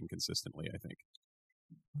to be seeing consistently, I think.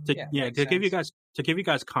 To give you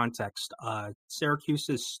guys context,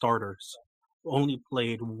 Syracuse's starters only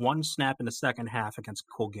played 1 snap in the second half against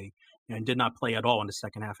Colgate and did not play at all in the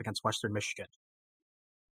second half against Western Michigan.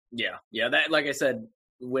 Yeah. That, like I said,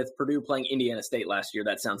 with Purdue playing Indiana State last year,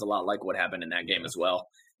 that sounds a lot like what happened in that game as well.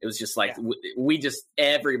 It was just like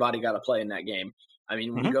everybody got to play in that game. I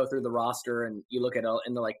mean, when you go through the roster and you look at it,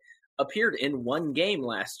 and they're like, appeared in one game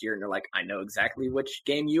last year, and they're like, I know exactly which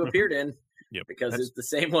game you appeared in because it's the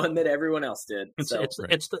same one that everyone else did. It's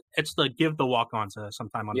the give the walk-ons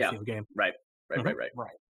sometime on the field game. Right.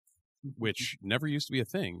 Which never used to be a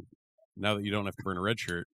thing. Now that you don't have to burn a red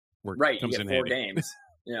shirt, right? Comes you get in 4 handy. games.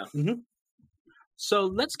 Yeah. So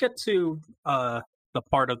let's get to the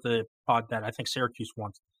part of the pod that I think Syracuse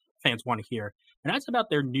fans want to hear, and that's about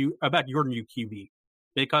your new QB,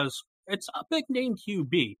 because it's a big name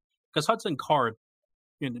QB. Because Hudson Card,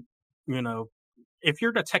 you know, if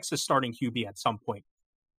you're the Texas starting QB at some point,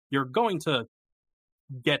 you're going to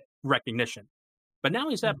get recognition. But now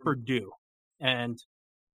he's at Purdue, and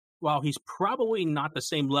while he's probably not the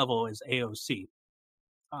same level as AOC,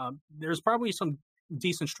 there's probably some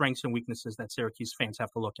decent strengths and weaknesses that Syracuse fans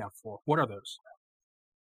have to look out for. What are those?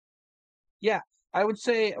 Yeah, I would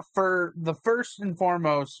say for the first and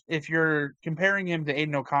foremost, if you're comparing him to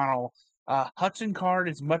Aiden O'Connell, Hudson Card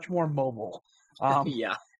is much more mobile.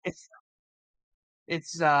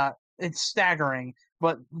 It's staggering,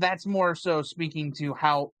 but that's more so speaking to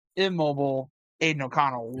how immobile Aiden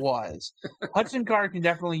O'Connell was. Hudson Card can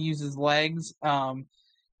definitely use his legs.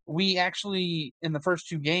 We actually, in the first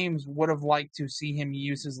 2 games, would have liked to see him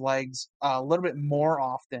use his legs a little bit more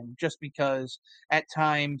often, just because at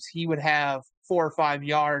times he would have 4 or 5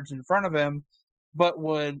 yards in front of him, but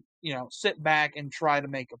would, sit back and try to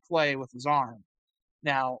make a play with his arm.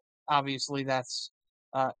 Now, obviously, that's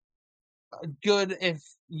good if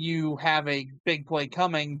you have a big play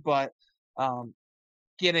coming, but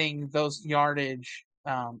getting those yardage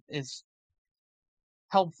is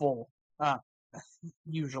helpful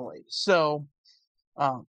usually. So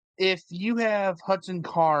if you have Hudson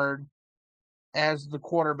Card as the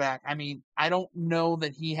quarterback, I mean, I don't know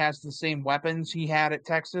that he has the same weapons he had at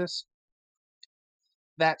Texas.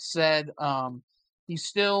 That said, he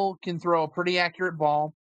still can throw a pretty accurate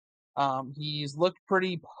ball. He's looked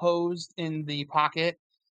pretty posed in the pocket,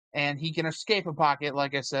 and he can escape a pocket,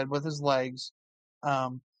 like I said, with his legs.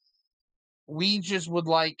 We just would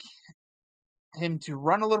like him to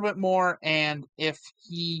run a little bit more, and if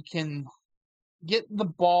he can get the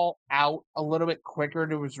ball out a little bit quicker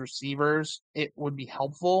to his receivers, it would be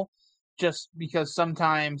helpful, just because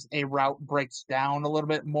sometimes a route breaks down a little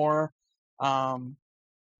bit more.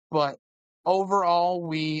 But overall,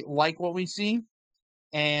 we like what we see,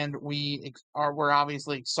 and we're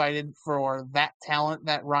obviously excited for that talent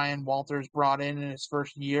that Ryan Walters brought in his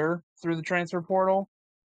first year through the transfer portal.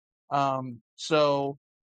 So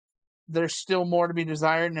there's still more to be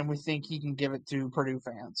desired, and we think he can give it to Purdue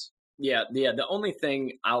fans. Yeah. The only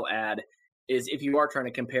thing I'll add is if you are trying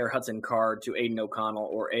to compare Hudson Card to Aiden O'Connell,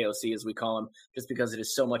 or AOC as we call him, just because it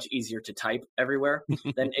is so much easier to type everywhere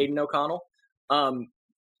than Aiden O'Connell.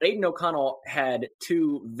 Aiden O'Connell had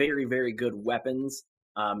 2 very, very good weapons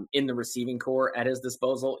in the receiving core at his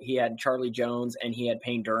disposal. He had Charlie Jones and he had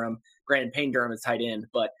Payne Durham. Granted, Payne Durham is tight end,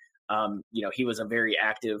 but he was a very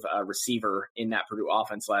active receiver in that Purdue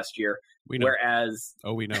offense last year. We know. Whereas,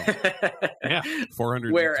 we know. Yeah,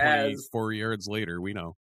 424 yards later, we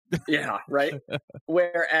know. Yeah, right.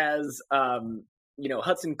 Whereas,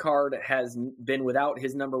 Hudson Card has been without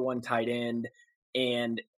his number 1 tight end,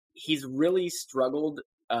 and he's really struggled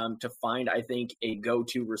to find, I think, a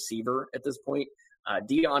go-to receiver at this point.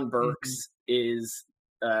 Deion Burks is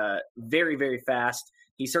very, very fast.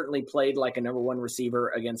 He certainly played like a number 1 receiver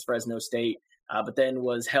against Fresno State, but then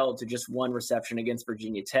was held to just 1 reception against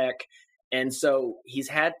Virginia Tech. And so he's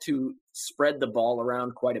had to spread the ball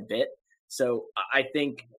around quite a bit. So I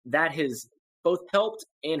think that has both helped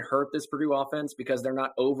and hurt this Purdue offense, because they're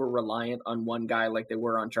not over-reliant on one guy like they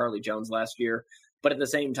were on Charlie Jones last year. But at the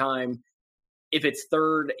same time, if it's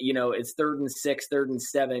it's 3rd and 6, 3rd and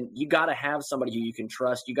 7, you got to have somebody who you can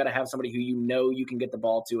trust. You got to have somebody who you can get the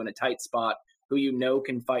ball to in a tight spot, who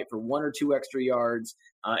can fight for 1 or 2 extra yards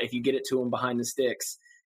if you get it to him behind the sticks.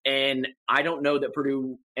 And I don't know that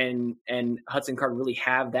Purdue and Hudson Card really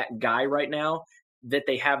have that guy right now that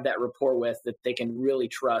they have that rapport with, that they can really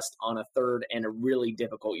trust on a 3rd and a really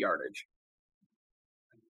difficult yardage.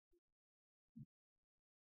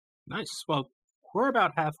 Nice. Well, we're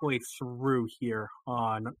about halfway through here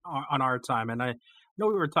on our time, and I know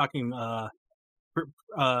we were talking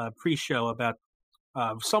pre-show about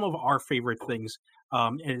some of our favorite things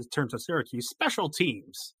in terms of Syracuse special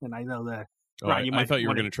teams, and I know that. Ryan, I thought you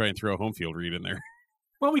were going to try and throw a home field read in there.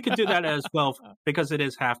 Well, we could do that as well because it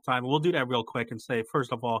is halftime. We'll do that real quick and say,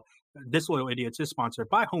 first of all, Disloyal Idiots is sponsored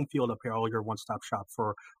by Home Field Apparel, your one-stop shop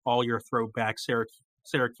for all your throwback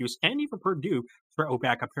Syracuse and even Purdue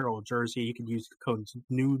throwback apparel jersey. You can use the code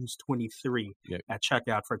NOONS23 at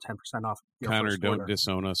checkout for 10% off. Connor, don't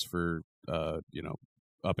disown us for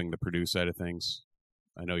upping the Purdue side of things.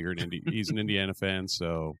 I know he's an Indiana fan,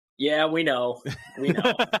 so yeah, we know.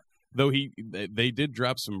 Though they did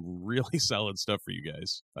drop some really solid stuff for you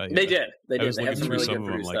guys. They did. They was have looking some through really some good of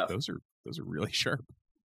them. Purdue Like stuff. those are really sharp.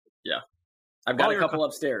 Yeah, I've got a couple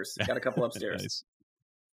upstairs. Nice.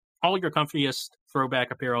 All your comfiest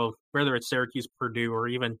throwback apparel, whether it's Syracuse, Purdue, or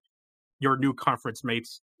even your new conference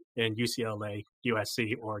mates in UCLA,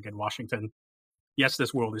 USC, Oregon, Washington. Yes,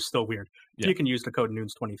 this world is still weird. Yeah. You can use the code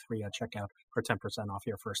NOONS23 at checkout for 10% off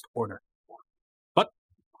your first order. But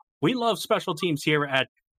we love special teams here at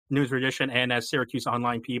News Edition and as Syracuse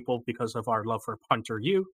Online people because of our love for Punter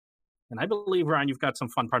U. And I believe, Ryan, you've got some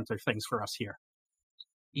fun punter things for us here.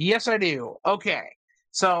 Yes, I do. Okay.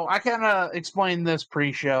 So I kind of explained this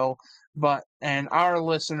pre-show, and our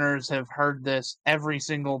listeners have heard this every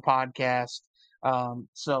single podcast,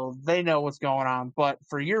 so they know what's going on. But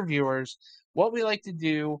for your viewers, what we like to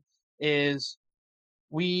do is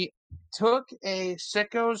we took a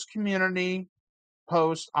Sickos community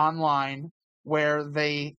post online where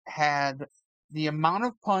they had the amount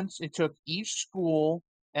of punts it took each school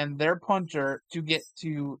and their punter to get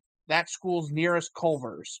to that school's nearest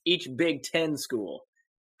Culver's. Each Big Ten school.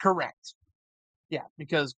 Correct. Yeah,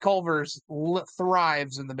 because Culver's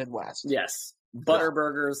thrives in the Midwest. Yes.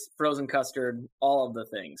 Butterburgers, frozen custard, all of the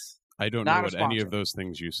things. I don't know what any of those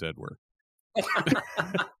things you said were.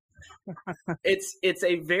 It's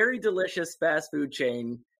a very delicious fast food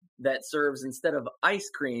chain that serves, instead of ice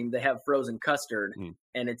cream, they have frozen custard,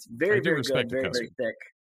 and it's very, very good, very, very thick.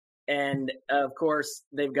 And of course,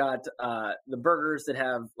 they've got the burgers that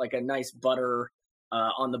have like a nice butter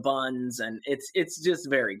on the buns, and it's just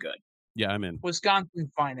very good. Yeah, I'm in.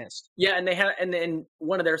 Wisconsin's finest. Yeah, and they have, and then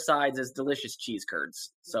one of their sides is delicious cheese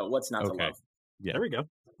curds. So what's not to love? Yeah, there we go.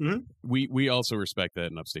 Mm-hmm. We also respect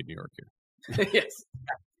that in upstate New York here. Yes.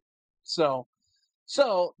 So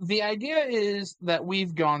the idea is that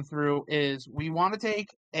we've gone through is we want to take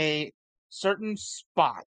a certain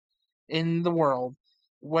spot in the world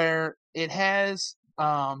where it has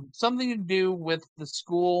something to do with the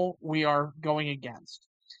school we are going against.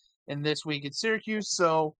 And this week it's Syracuse,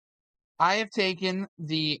 so I have taken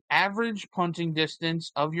the average punting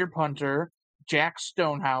distance of your punter, Jack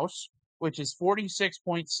Stonehouse, which is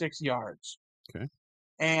 46.6 yards. Okay.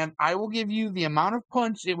 And I will give you the amount of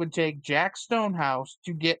punts it would take Jack Stonehouse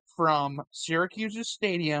to get from Syracuse's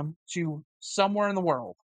stadium to somewhere in the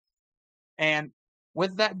world. And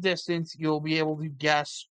with that distance, you'll be able to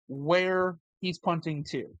guess where he's punting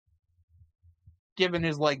to, given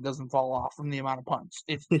his leg doesn't fall off from the amount of punts.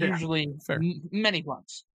 It's usually many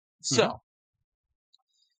punts. So,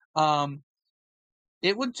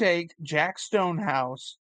 it would take Jack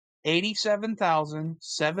Stonehouse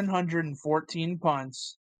 87,714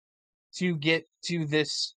 punts to get to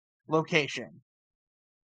this location.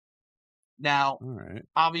 Now,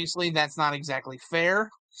 obviously, that's not exactly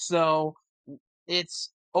fair, so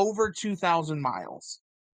it's over 2,000 miles.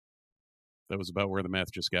 That was about where the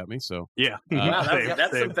math just got me, so... Yeah. Wow,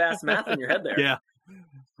 that's some fast math in your head there. Yeah.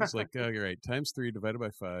 It's like, oh, you're right, times 3 divided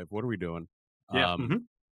by 5. What are we doing? Yeah.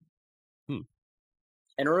 And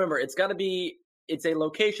remember, it's a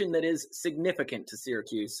location that is significant to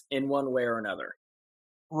Syracuse in one way or another.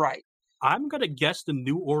 Right. I'm going to guess the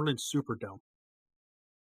New Orleans Superdome.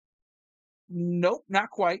 Nope, not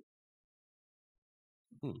quite.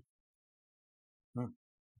 I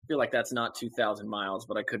feel like that's not 2,000 miles,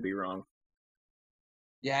 but I could be wrong.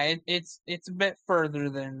 Yeah, it's a bit further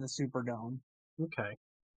than the Superdome. Okay.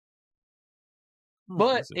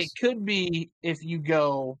 But it could be if you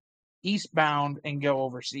go eastbound and go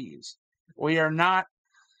overseas. We're not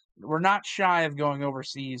shy of going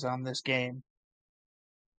overseas on this game.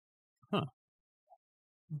 Huh.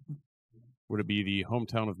 Would it be the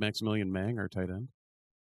hometown of Maximilian Mang, our tight end?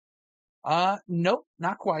 Nope,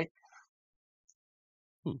 not quite.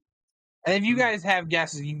 And if you guys have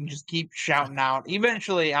guesses, you can just keep shouting out.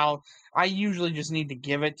 Eventually, I usually just need to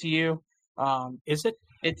give it to you. Is it?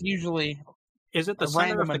 It's usually. Is it the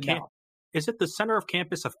center of the Is it the center of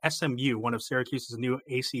campus of SMU, one of Syracuse's new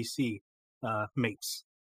ACC mates?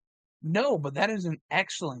 No, but that is an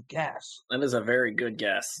excellent guess. That is a very good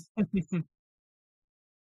guess.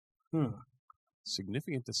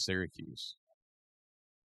 Significant to Syracuse.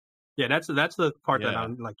 Yeah, that's the part that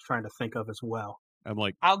I'm like trying to think of as well. I'm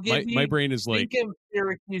like, I'll give you. My brain is like, think of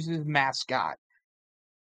Syracuse's mascot.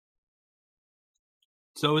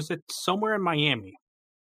 So is it somewhere in Miami?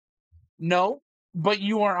 No, but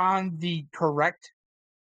you are on the correct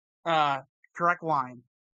line.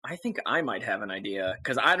 I think I might have an idea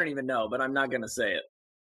because I don't even know, but I'm not going to say it.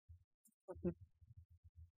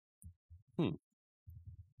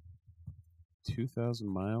 2,000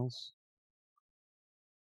 miles?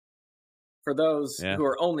 For those who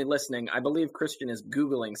are only listening, I believe Christian is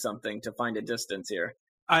Googling something to find a distance here.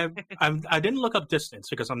 I didn't look up distance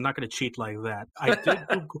because I'm not going to cheat like that.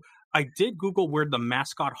 I did Google where the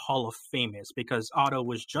Mascot Hall of Fame is because Otto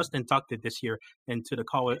was just inducted this year into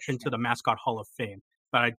the Mascot Hall of Fame.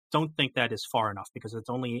 But I don't think that is far enough because it's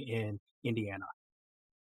only in Indiana.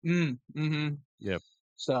 Mm-hmm. Yep.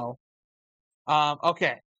 So,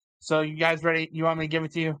 okay. So you guys ready? You want me to give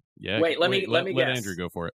it to you? Yeah. Wait, let me let guess. Andrew go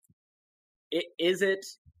for it. Is it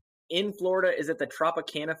in Florida? Is it the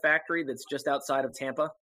Tropicana factory that's just outside of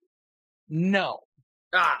Tampa? No.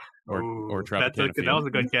 Or Tropicana. That was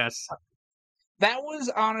a good guess. That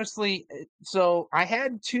was honestly, so I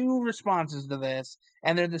had two responses to this,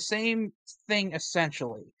 and they're the same thing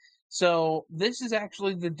essentially. So this is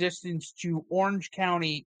actually the distance to Orange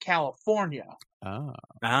County, California. Okay.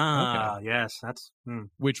 Yes, that's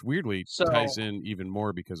which weirdly ties in even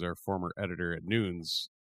more because our former editor at Noons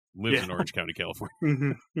lives in Orange County,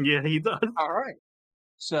 California. Yeah, he does. All right.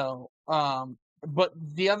 So, but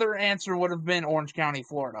the other answer would have been Orange County,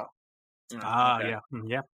 Florida. Okay.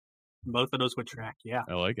 Yeah. Both of those would track. Yeah,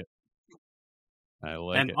 I like it.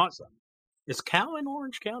 And awesome. Is Cal in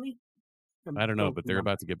Orange County? I don't know, but they're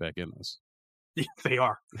about to get back in this. They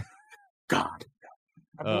are. God.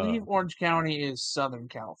 I believe Orange County is Southern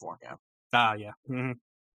California. Yeah. Mm-hmm.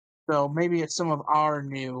 So maybe it's some of our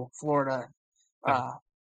new Florida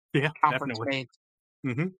conference mates.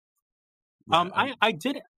 Mm-hmm. I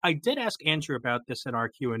did ask Andrew about this in our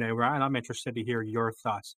Q&A, and I'm interested to hear your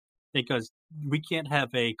thoughts because we can't have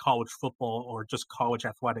a college football or just college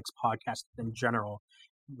athletics podcast in general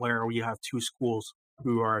where we have two schools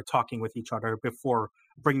who are talking with each other before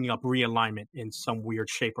bringing up realignment in some weird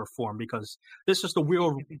shape or form, because this is the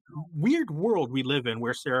weird world we live in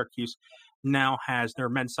where Syracuse now has their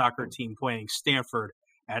men's soccer team playing Stanford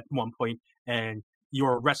at one point, and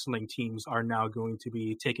your wrestling teams are now going to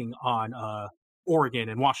be taking on Oregon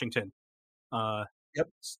and Washington. Yep.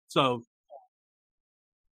 So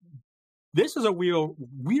this is a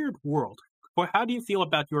weird world. But how do you feel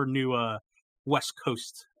about your new West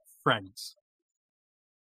Coast friends?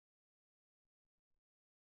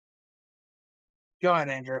 Go ahead,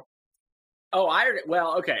 Andrew. Oh,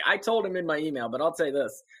 okay. I told him in my email, but I'll say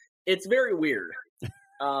this. It's very weird.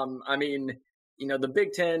 I mean, the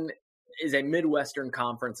Big Ten is a Midwestern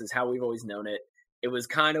conference is how we've always known it. It was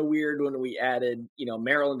kind of weird when we added,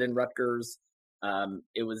 Maryland and Rutgers.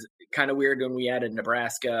 It was kind of weird when we added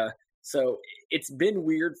Nebraska. So it's been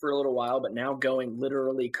weird for a little while, but now going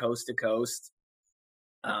literally coast to coast,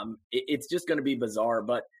 it's just going to be bizarre.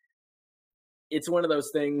 But it's one of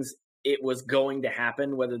those things. It was going to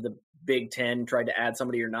happen whether the Big Ten tried to add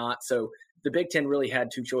somebody or not. So the Big Ten really had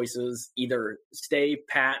two choices: either stand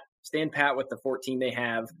pat with the 14 they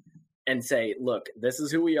have and say, look, this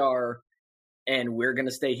is who we are and we're going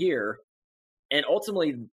to stay here. And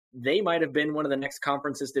ultimately, they might have been one of the next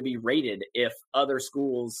conferences to be rated if other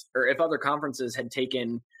schools or if other conferences had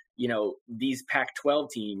taken, these Pac-12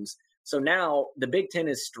 teams. So now the Big Ten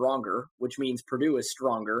is stronger, which means Purdue is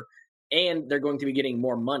stronger, and they're going to be getting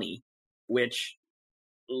more money, which,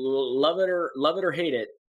 love it or hate it,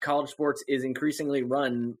 college sports is increasingly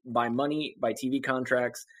run by money, by TV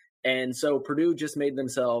contracts. And so Purdue just made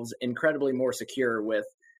themselves incredibly more secure with,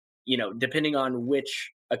 depending on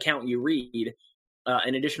which account you read,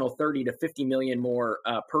 an additional 30 to 50 million more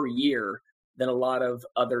per year than a lot of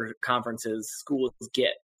other schools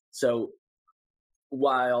get. So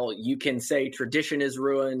while you can say tradition is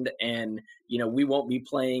ruined and, we won't be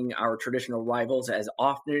playing our traditional rivals as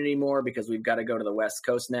often anymore because we've got to go to the West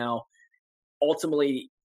Coast now,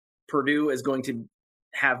 ultimately Purdue is going to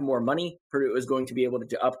have more money. Purdue is going to be able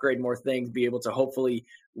to upgrade more things, be able to hopefully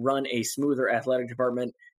run a smoother athletic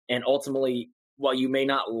department. And ultimately, while you may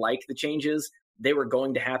not like the changes, they were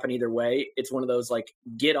going to happen either way. It's one of those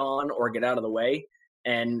get on or get out of the way.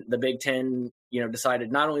 And the Big Ten,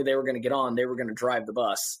 decided not only they were going to get on, they were going to drive the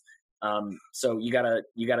bus. So you gotta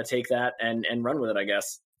take that and run with it, I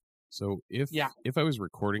guess. So if I was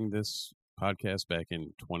recording this podcast back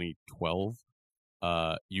in 2012,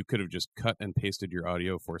 you could have just cut and pasted your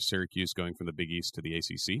audio for Syracuse going from the Big East to the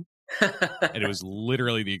ACC. And it was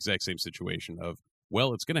literally the exact same situation of,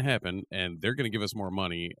 well, it's going to happen and they're going to give us more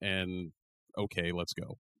money and okay, let's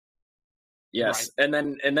go. Yes. Right.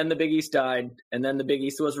 And then the Big East died and then the Big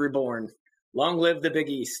East was reborn. Long live the Big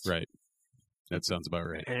East. Right. That sounds about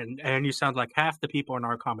right. And you sound like half the people in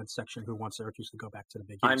our comments section who want Syracuse to go back to the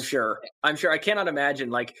Big East. I'm sure. I cannot imagine,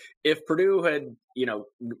 like, if Purdue had,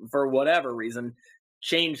 for whatever reason,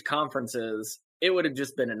 changed conferences, it would have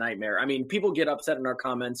just been a nightmare. I mean, people get upset in our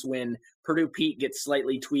comments when Purdue Pete gets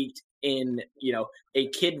slightly tweaked in, a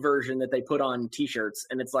kid version that they put on T-shirts,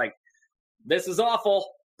 and it's like, this is awful.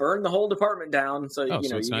 Burn the whole department down. So,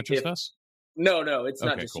 so it's not just us? No, it's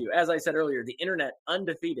not just cool. you. As I said earlier, the internet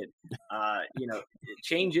undefeated.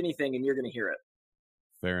 Change anything and you're going to hear it.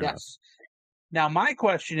 Fair enough. Yes. Now, my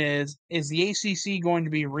question is the ACC going to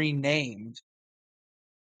be renamed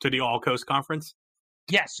to the All Coast Conference?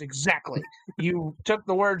 Yes, exactly. You took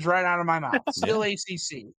the words right out of my mouth. Still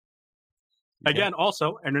ACC. Again,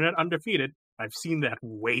 also, internet undefeated. I've seen that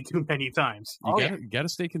way too many times. You gotta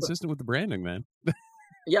stay consistent with the branding, man.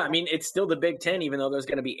 Yeah, I mean, it's still the Big Ten, even though there's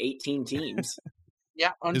going to be 18 teams.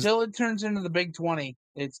 Yeah, until it turns into the Big 20,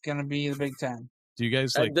 it's going to be the Big Ten. Do you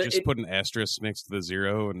guys just put an asterisk next to the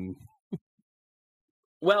 0 and?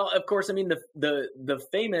 Well, of course, I mean the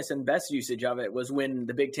famous and best usage of it was when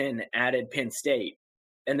the Big Ten added Penn State,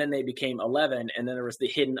 and then they became 11, and then there was the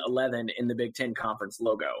hidden 11 in the Big Ten conference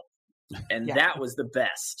logo, and that was the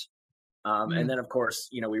best. And then, of course,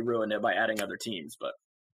 we ruined it by adding other teams. But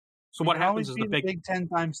so what happens is the Big Ten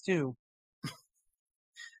times 2.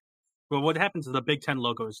 Well, what happens is the Big Ten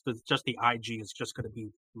logo is just the IG is just going to be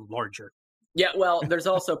larger. Yeah, well, there's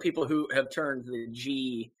also people who have turned the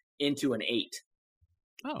G into an 8.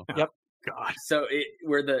 Oh, yep. God. So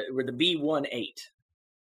we're the B18.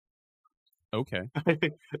 Okay.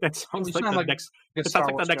 That sounds like the next. It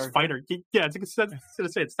sounds like the next fighter. Yeah, it's going to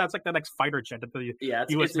say it sounds like the next fighter jet that the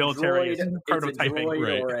U.S. military is prototyping. It's a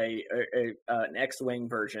droid or an X-wing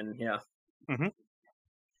version. Yeah. Mm-hmm.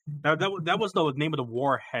 Now that was the name of the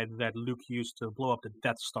warhead that Luke used to blow up the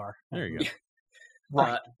Death Star. There you go.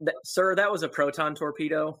 Right, sir. That was a proton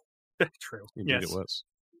torpedo. True. Indeed, yes, it was.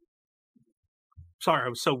 Sorry, I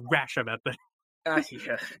was so rash about that.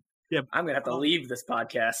 Yeah. I'm gonna have to leave this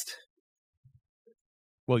podcast.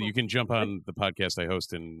 Well, you can jump on the podcast I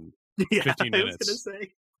host in 15 minutes. I was going to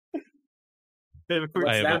say.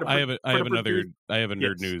 I have a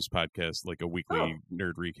Nerd News podcast, like a weekly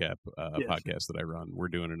nerd recap podcast that I run. We're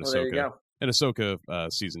doing an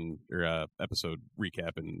Ahsoka season or episode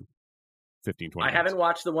recap in 15-20 minutes. I haven't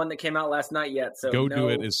watched the one that came out last night yet, so go do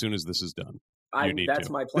it as soon as this is done. That's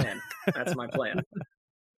my plan. That's my plan.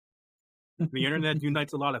 The internet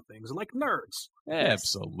unites a lot of things, like nerds.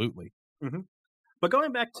 Absolutely. Mm-hmm. But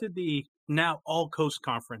going back to the now All Coast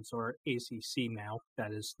Conference, or ACC now,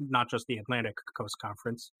 that is not just the Atlantic Coast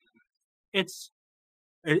Conference, it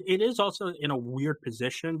is also in a weird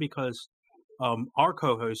position because our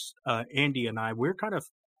co-host, Andy, and I, we're kind of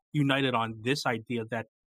united on this idea that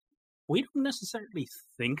we don't necessarily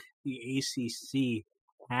think the ACC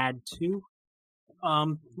had to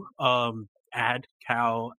add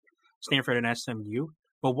Cal, Stanford, and SMU.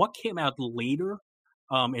 But what came out later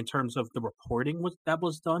in terms of the reporting that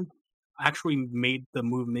was done actually made the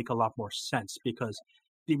move make a lot more sense, because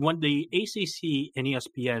when the ACC and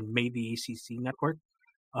ESPN made the ACC network,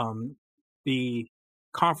 the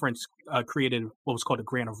conference created what was called a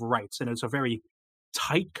grant of rights, and it was a very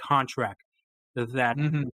tight contract that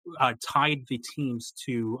tied the teams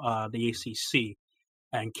to the ACC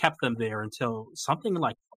and kept them there until something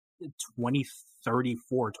like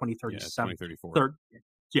 2034, 2037.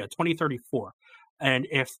 2034. And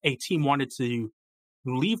if a team wanted to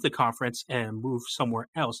leave the conference and move somewhere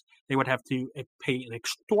else, they would have to pay an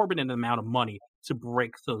exorbitant amount of money to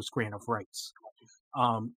break those grant of rights.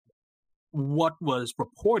 What was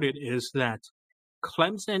reported is that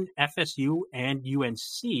Clemson, FSU, and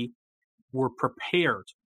UNC were prepared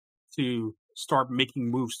to start making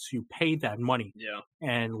moves to pay that money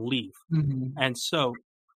and leave. Mm-hmm. And so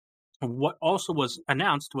what also was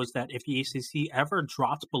announced was that if the ACC ever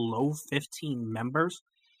dropped below 15 members,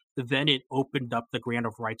 then it opened up the grant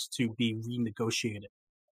of rights to be renegotiated.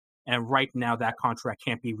 And right now, that contract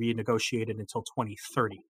can't be renegotiated until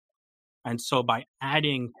 2030. And so by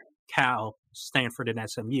adding Cal, Stanford, and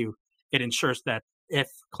SMU, it ensures that if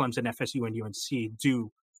Clemson, FSU, and UNC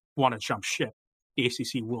do want to jump ship, the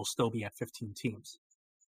ACC will still be at 15 teams.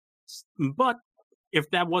 But if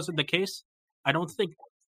that wasn't the case, I don't think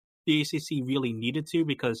the ACC really needed to,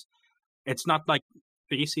 because it's not like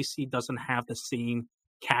the ACC doesn't have the same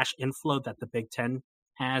cash inflow that the Big Ten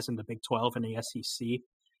has and the Big 12 and the SEC.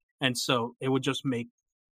 And so it would just make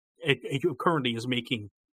it currently is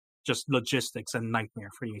making just logistics a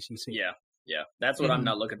nightmare for the ACC. Yeah. That's what I'm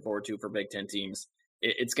not looking forward to for Big Ten teams.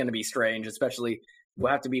 It's going to be strange, especially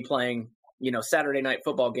we'll have to be playing, Saturday night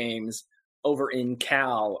football games over in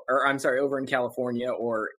California,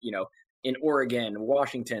 or in Oregon,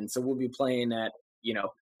 Washington. So we'll be playing at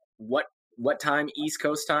what time? East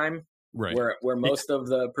Coast time, right? Where most of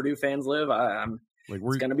the Purdue fans live.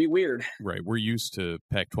 It's going to be weird, right? We're used to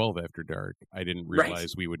Pac-12 after dark. I didn't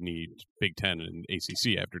realize we would need Big Ten and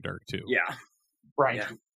ACC after dark too. Yeah, right. Yeah.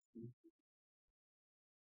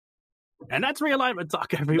 And that's Realignment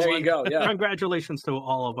Talk, everyone. There you go. Yeah. Congratulations to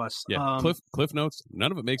all of us. Yeah. Cliff notes.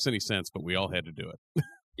 None of it makes any sense, but we all had to do it.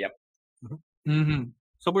 Yep. Mm-hmm.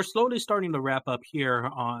 So we're slowly starting to wrap up here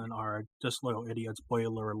on our Disloyal Idiots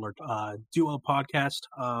Spoiler Alert duo podcast.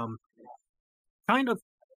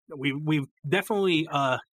 We've definitely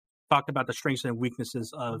talked about the strengths and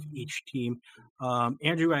weaknesses of each team.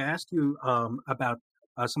 Andrew, I asked you about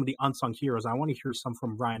some of the unsung heroes. I want to hear some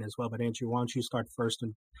from Ryan as well. But Andrew, why don't you start first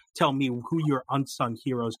and tell me who your unsung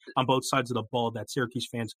heroes on both sides of the ball that Syracuse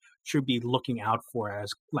fans should be looking out for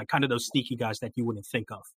as like kind of those sneaky guys that you wouldn't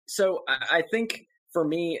think of. So I think for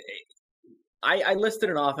me, I listed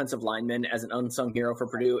an offensive lineman as an unsung hero for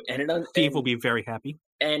Purdue, and Steve will be very happy.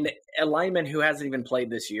 And a lineman who hasn't even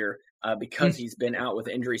played this year because he's been out with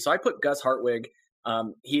injury. So I put Gus Hartwig.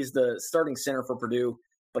 He's the starting center for Purdue,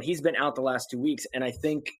 but he's been out the last 2 weeks. And I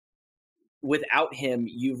think without him,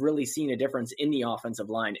 you've really seen a difference in the offensive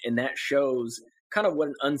line. And that shows kind of what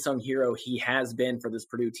an unsung hero he has been for this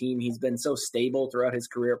Purdue team. He's been so stable throughout his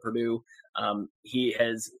career at Purdue. He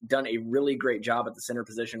has done a really great job at the center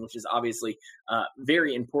position, which is obviously a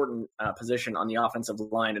very important position on the offensive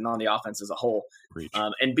line and on the offense as a whole.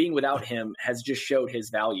 And being without him has just showed his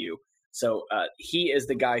value. So he is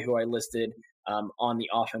the guy who I listed on the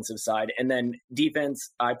offensive side. And then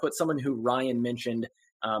defense, I put someone who Ryan mentioned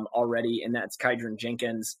already, and that's Kydron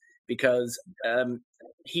Jenkins, because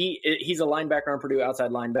he's a linebacker on Purdue,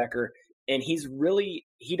 outside linebacker, and he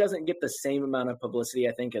doesn't get the same amount of publicity,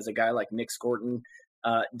 I think, as a guy like Nick Scorton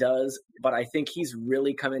does, but I think he's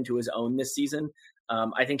really come into his own this season.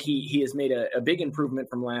 I think he has made a big improvement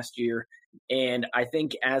from last year, and I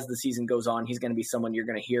think as the season goes on, he's going to be someone you're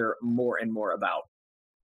going to hear more and more about.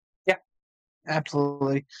 Yeah,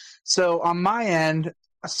 absolutely. So on my end,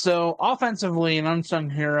 offensively, an unsung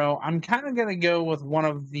hero, I'm kind of going to go with one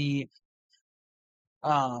of the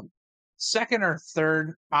second or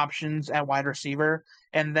third options at wide receiver,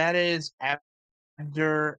 and that is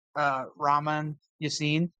Abdur-Rahman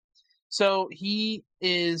Yassin. So he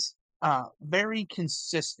is very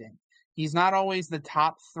consistent. He's not always the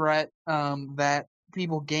top threat that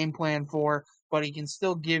people game plan for, but he can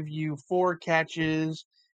still give you 4 catches,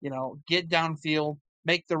 get downfield,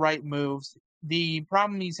 make the right moves. The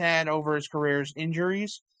problem he's had over his career is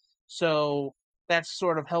injuries, so that's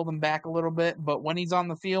sort of held him back a little bit. But when he's on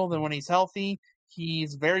the field and when he's healthy,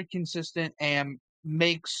 he's very consistent and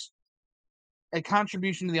makes a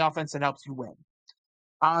contribution to the offense that helps you win.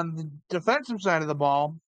 On the defensive side of the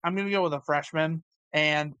ball, I'm going to go with a freshman,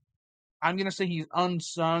 and I'm going to say he's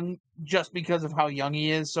unsung just because of how young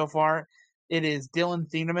he is so far. It is Dylan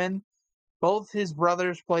Thieneman. Both his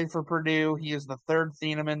brothers play for Purdue. He is the third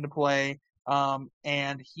Thieneman to play,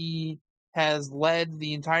 and he has led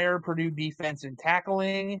the entire Purdue defense in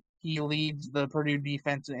tackling. He leads the Purdue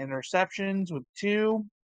defense in interceptions with 2.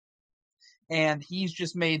 And he's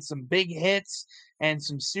just made some big hits and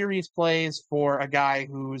some serious plays for a guy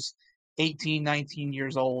who's 18, 19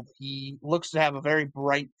 years old. He looks to have a very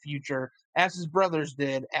bright future, as his brothers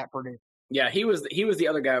did at Purdue. Yeah, he was the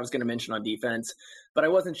other guy I was going to mention on defense, but I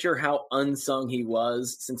wasn't sure how unsung he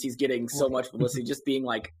was since he's getting so much publicity, just being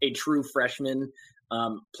like a true freshman,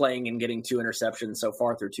 playing and getting 2 interceptions so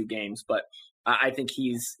far through 2 games. But I think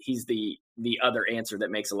he's the other answer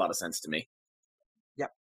that makes a lot of sense to me.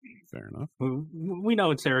 Yep. Fair enough. We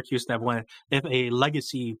know in Syracuse that if a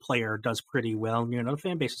legacy player does pretty well, the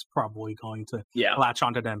fan base is probably going to latch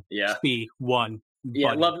onto them. Yeah. Be one.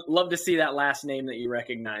 Yeah, Buddy. love to see that last name that you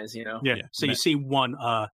recognize, Yeah. So you see one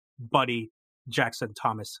Buddy Jackson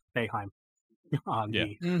Thomas Boeheim on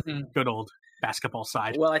the good old basketball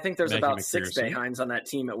side. Well, I think there's Maggie about 6 McPherson. Boeheims on that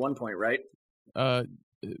team at one point, right? Blood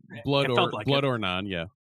or non, yeah.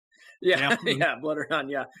 Yeah, yeah, blood or non,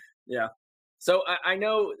 yeah. So I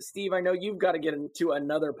know, Steve, you've got to get into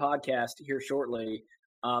another podcast here shortly.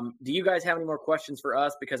 Do you guys have any more questions for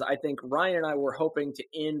us? Because I think Ryan and I were hoping to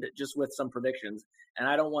end just with some predictions, and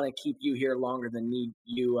I don't want to keep you here longer than need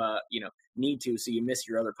to, so you miss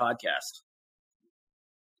your other podcast.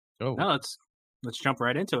 Oh, no, let's jump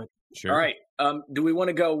right into it. Sure. All right. Do we want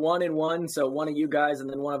to go 1-1? So one of you guys and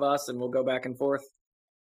then one of us, and we'll go back and forth.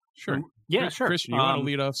 Sure. Yeah, sure. Christian, you want to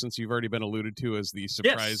lead off since you've already been alluded to as the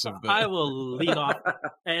surprise of the... I will lead off.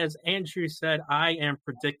 As Andrew said, I am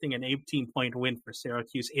predicting an 18-point win for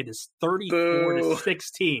Syracuse. It is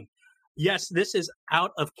 34-16. Yes, this is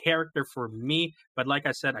out of character for me, but like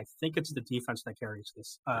I said, I think it's the defense that carries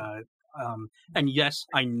this. And yes,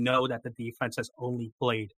 I know that the defense has only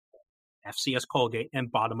played FCS Colgate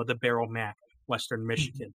and bottom of the barrel MAC, Western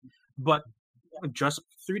Michigan. But just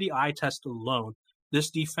through the eye test alone, this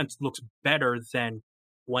defense looks better than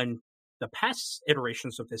when the past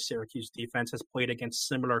iterations of this Syracuse defense has played against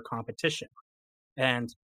similar competition.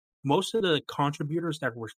 And most of the contributors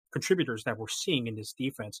that we're seeing in this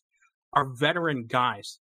defense are veteran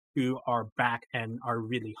guys who are back and are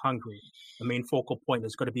really hungry. The main focal point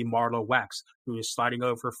is going to be Marlo Wax, who is sliding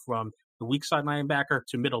over from the weak side linebacker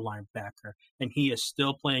to middle linebacker. And he is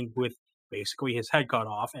still playing with basically his head cut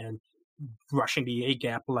off and rushing the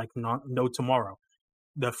A-gap like no tomorrow.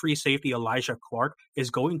 The free safety, Elijah Clark, is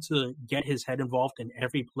going to get his head involved in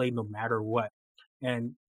every play no matter what.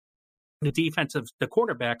 And the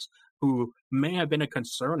quarterbacks, who may have been a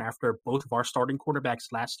concern after both of our starting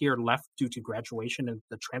quarterbacks last year left due to graduation and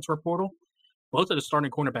the transfer portal, both of the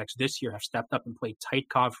starting cornerbacks this year have stepped up and played tight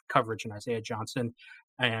coverage in Isaiah Johnson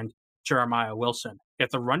and Jeremiah Wilson. If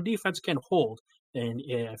the run defense can hold, and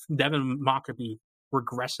if Devin Mockabee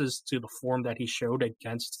regresses to the form that he showed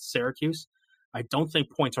against Syracuse, I don't think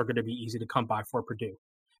points are going to be easy to come by for Purdue.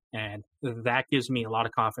 And that gives me a lot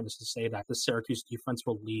of confidence to say that the Syracuse defense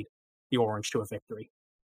will lead the Orange to a victory.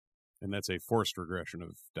 And that's a forced regression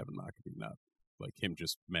of Devin Mockabee, not like him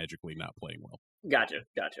just magically not playing well. Gotcha.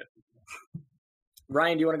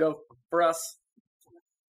 Ryan, do you want to go for us?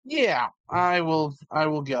 Yeah, I will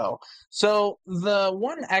go. So the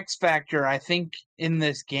one X factor I think in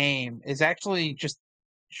this game is actually just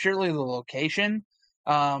surely the location.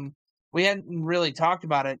 We hadn't really talked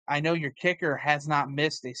about it. I know your kicker has not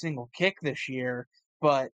missed a single kick this year,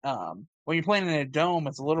 but when you're playing in a dome,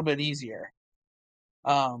 it's a little bit easier.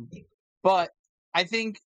 But I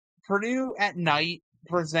think Purdue at night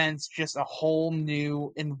presents just a whole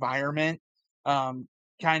new environment.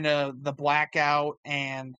 Kind of the blackout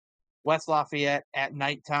and West Lafayette at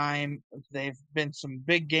nighttime. They've been some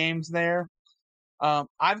big games there.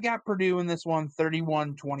 I've got Purdue in this one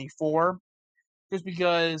 31-24, just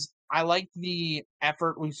because I liked the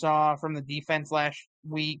effort we saw from the defense last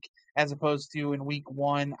week as opposed to in week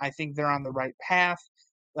one. I think they're on the right path.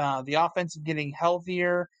 The offense is getting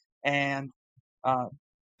healthier, and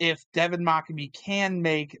if Devin Mockabee can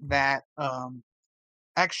make that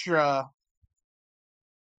extra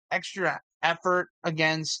effort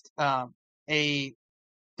against a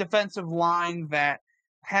defensive line that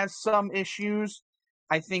has some issues,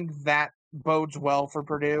 I think that bodes well for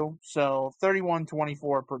Purdue. So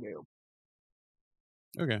 31-24 Purdue.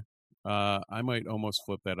 Okay. I might almost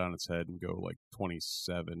flip that on its head and go like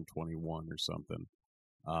 27-21 or something.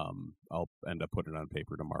 I'll end up putting it on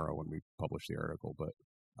paper tomorrow when we publish the article, but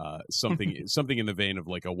something in the vein of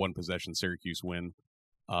like a one possession Syracuse win.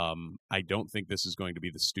 I don't think this is going to be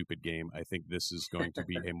the stupid game. I think this is going to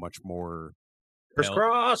be a much more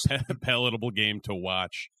palatable game to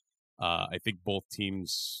watch. I think both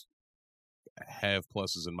teams have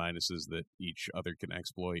pluses and minuses that each other can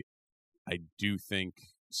exploit. I do think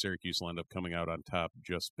Syracuse will end up coming out on top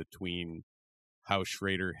just between how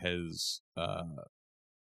Schrader has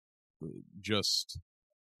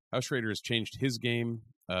changed his game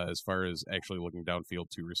as far as actually looking downfield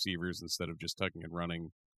to receivers instead of just tucking and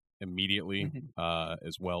running immediately,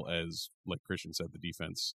 as well as, like Christian said, the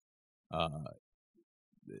defense.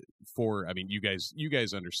 You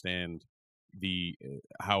guys understand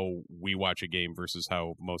how we watch a game versus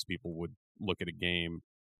how most people would look at a game,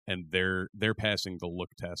 and they're passing the look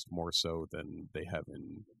test more so than they have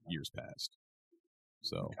in years past.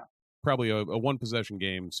 So probably a one possession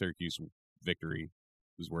game, Syracuse victory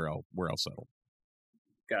is where I'll settle.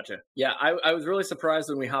 Gotcha. Yeah, I was really surprised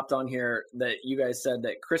when we hopped on here that you guys said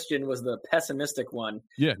that Christian was the pessimistic one.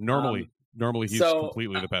 Yeah, normally he's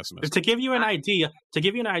completely the pessimist. To give you an idea,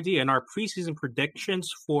 in our preseason predictions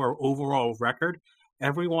for overall record,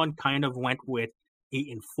 everyone kind of went with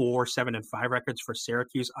 8-4, 7-5 records for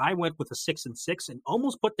Syracuse. I went with a 6-6 and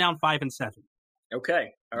almost put down 5-7.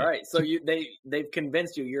 Okay, all right. So they've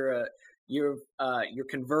convinced you. You're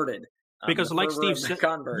converted. Because like Steve said,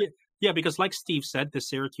 because like Steve said, the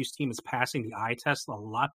Syracuse team is passing the eye test a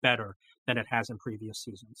lot better than it has in previous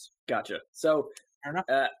seasons. Gotcha. So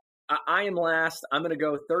I am last. I'm going to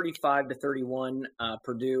go 35-31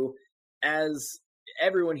 Purdue. As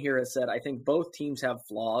everyone here has said, I think both teams have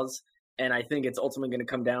flaws, and I think it's ultimately going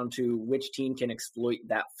to come down to which team can exploit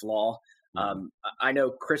that flaw. I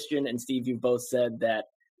know Christian and Steve, you've both said that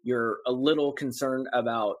you're a little concerned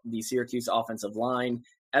about the Syracuse offensive line,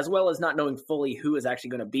 as well as not knowing fully who is actually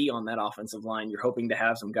going to be on that offensive line. You're hoping to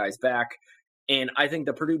have some guys back. And I think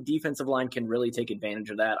the Purdue defensive line can really take advantage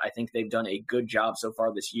of that. I think they've done a good job so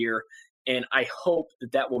far this year. And I hope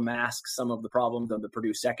that will mask some of the problems of the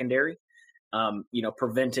Purdue secondary,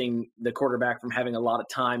 preventing the quarterback from having a lot of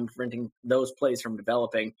time, preventing those plays from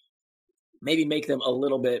developing, maybe make them a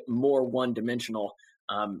little bit more one-dimensional.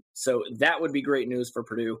 So that would be great news for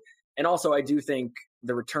Purdue. And also, I do think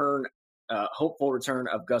the hopeful return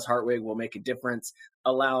of Gus Hartwig will make a difference,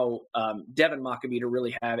 allow Devin Mockabee to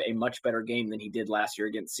really have a much better game than he did last year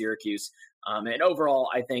against Syracuse. And overall,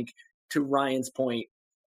 I think, to Ryan's point,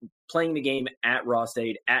 playing the game at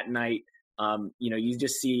Ross-Ade at night, you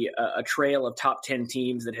just see a trail of top 10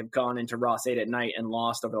 teams that have gone into Ross-Ade at night and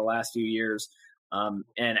lost over the last few years.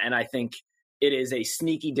 And I think it is a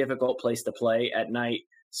sneaky, difficult place to play at night.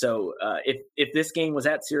 So if this game was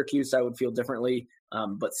at Syracuse, I would feel differently.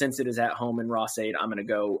 But since it is at home in Ross-Ade, I'm going to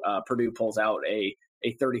go Purdue pulls out a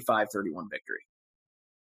 35-31 victory.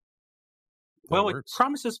 Well, it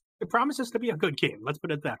promises to be a good game. Let's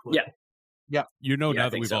put it that way. Yeah. Now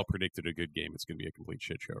that we've all predicted a good game, it's going to be a complete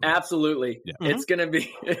shit show. Right? Absolutely. Yeah. It's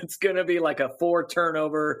going to be like a 4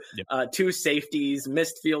 turnover, 2 safeties,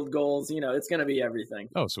 missed field goals. It's going to be everything.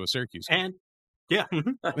 Oh, so a Syracuse game.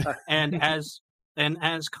 And as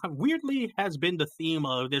weirdly has been the theme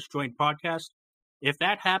of this joint podcast, if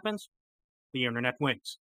that happens, the internet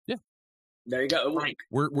wins. Yeah. There you go. Right.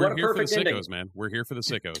 We're here for the sickos, man. We're here for the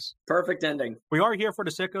sickos. Perfect ending. We are here for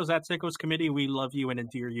the sickos. At Sickos Committee, we love you and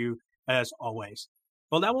endear you as always.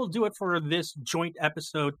 Well, that will do it for this joint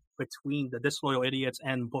episode between the Disloyal Idiots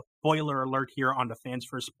and Boiler Alert here on the Fans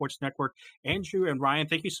First Sports Network. Andrew and Ryan,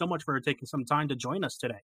 thank you so much for taking some time to join us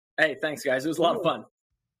today. Hey, thanks, guys. It was a lot of fun.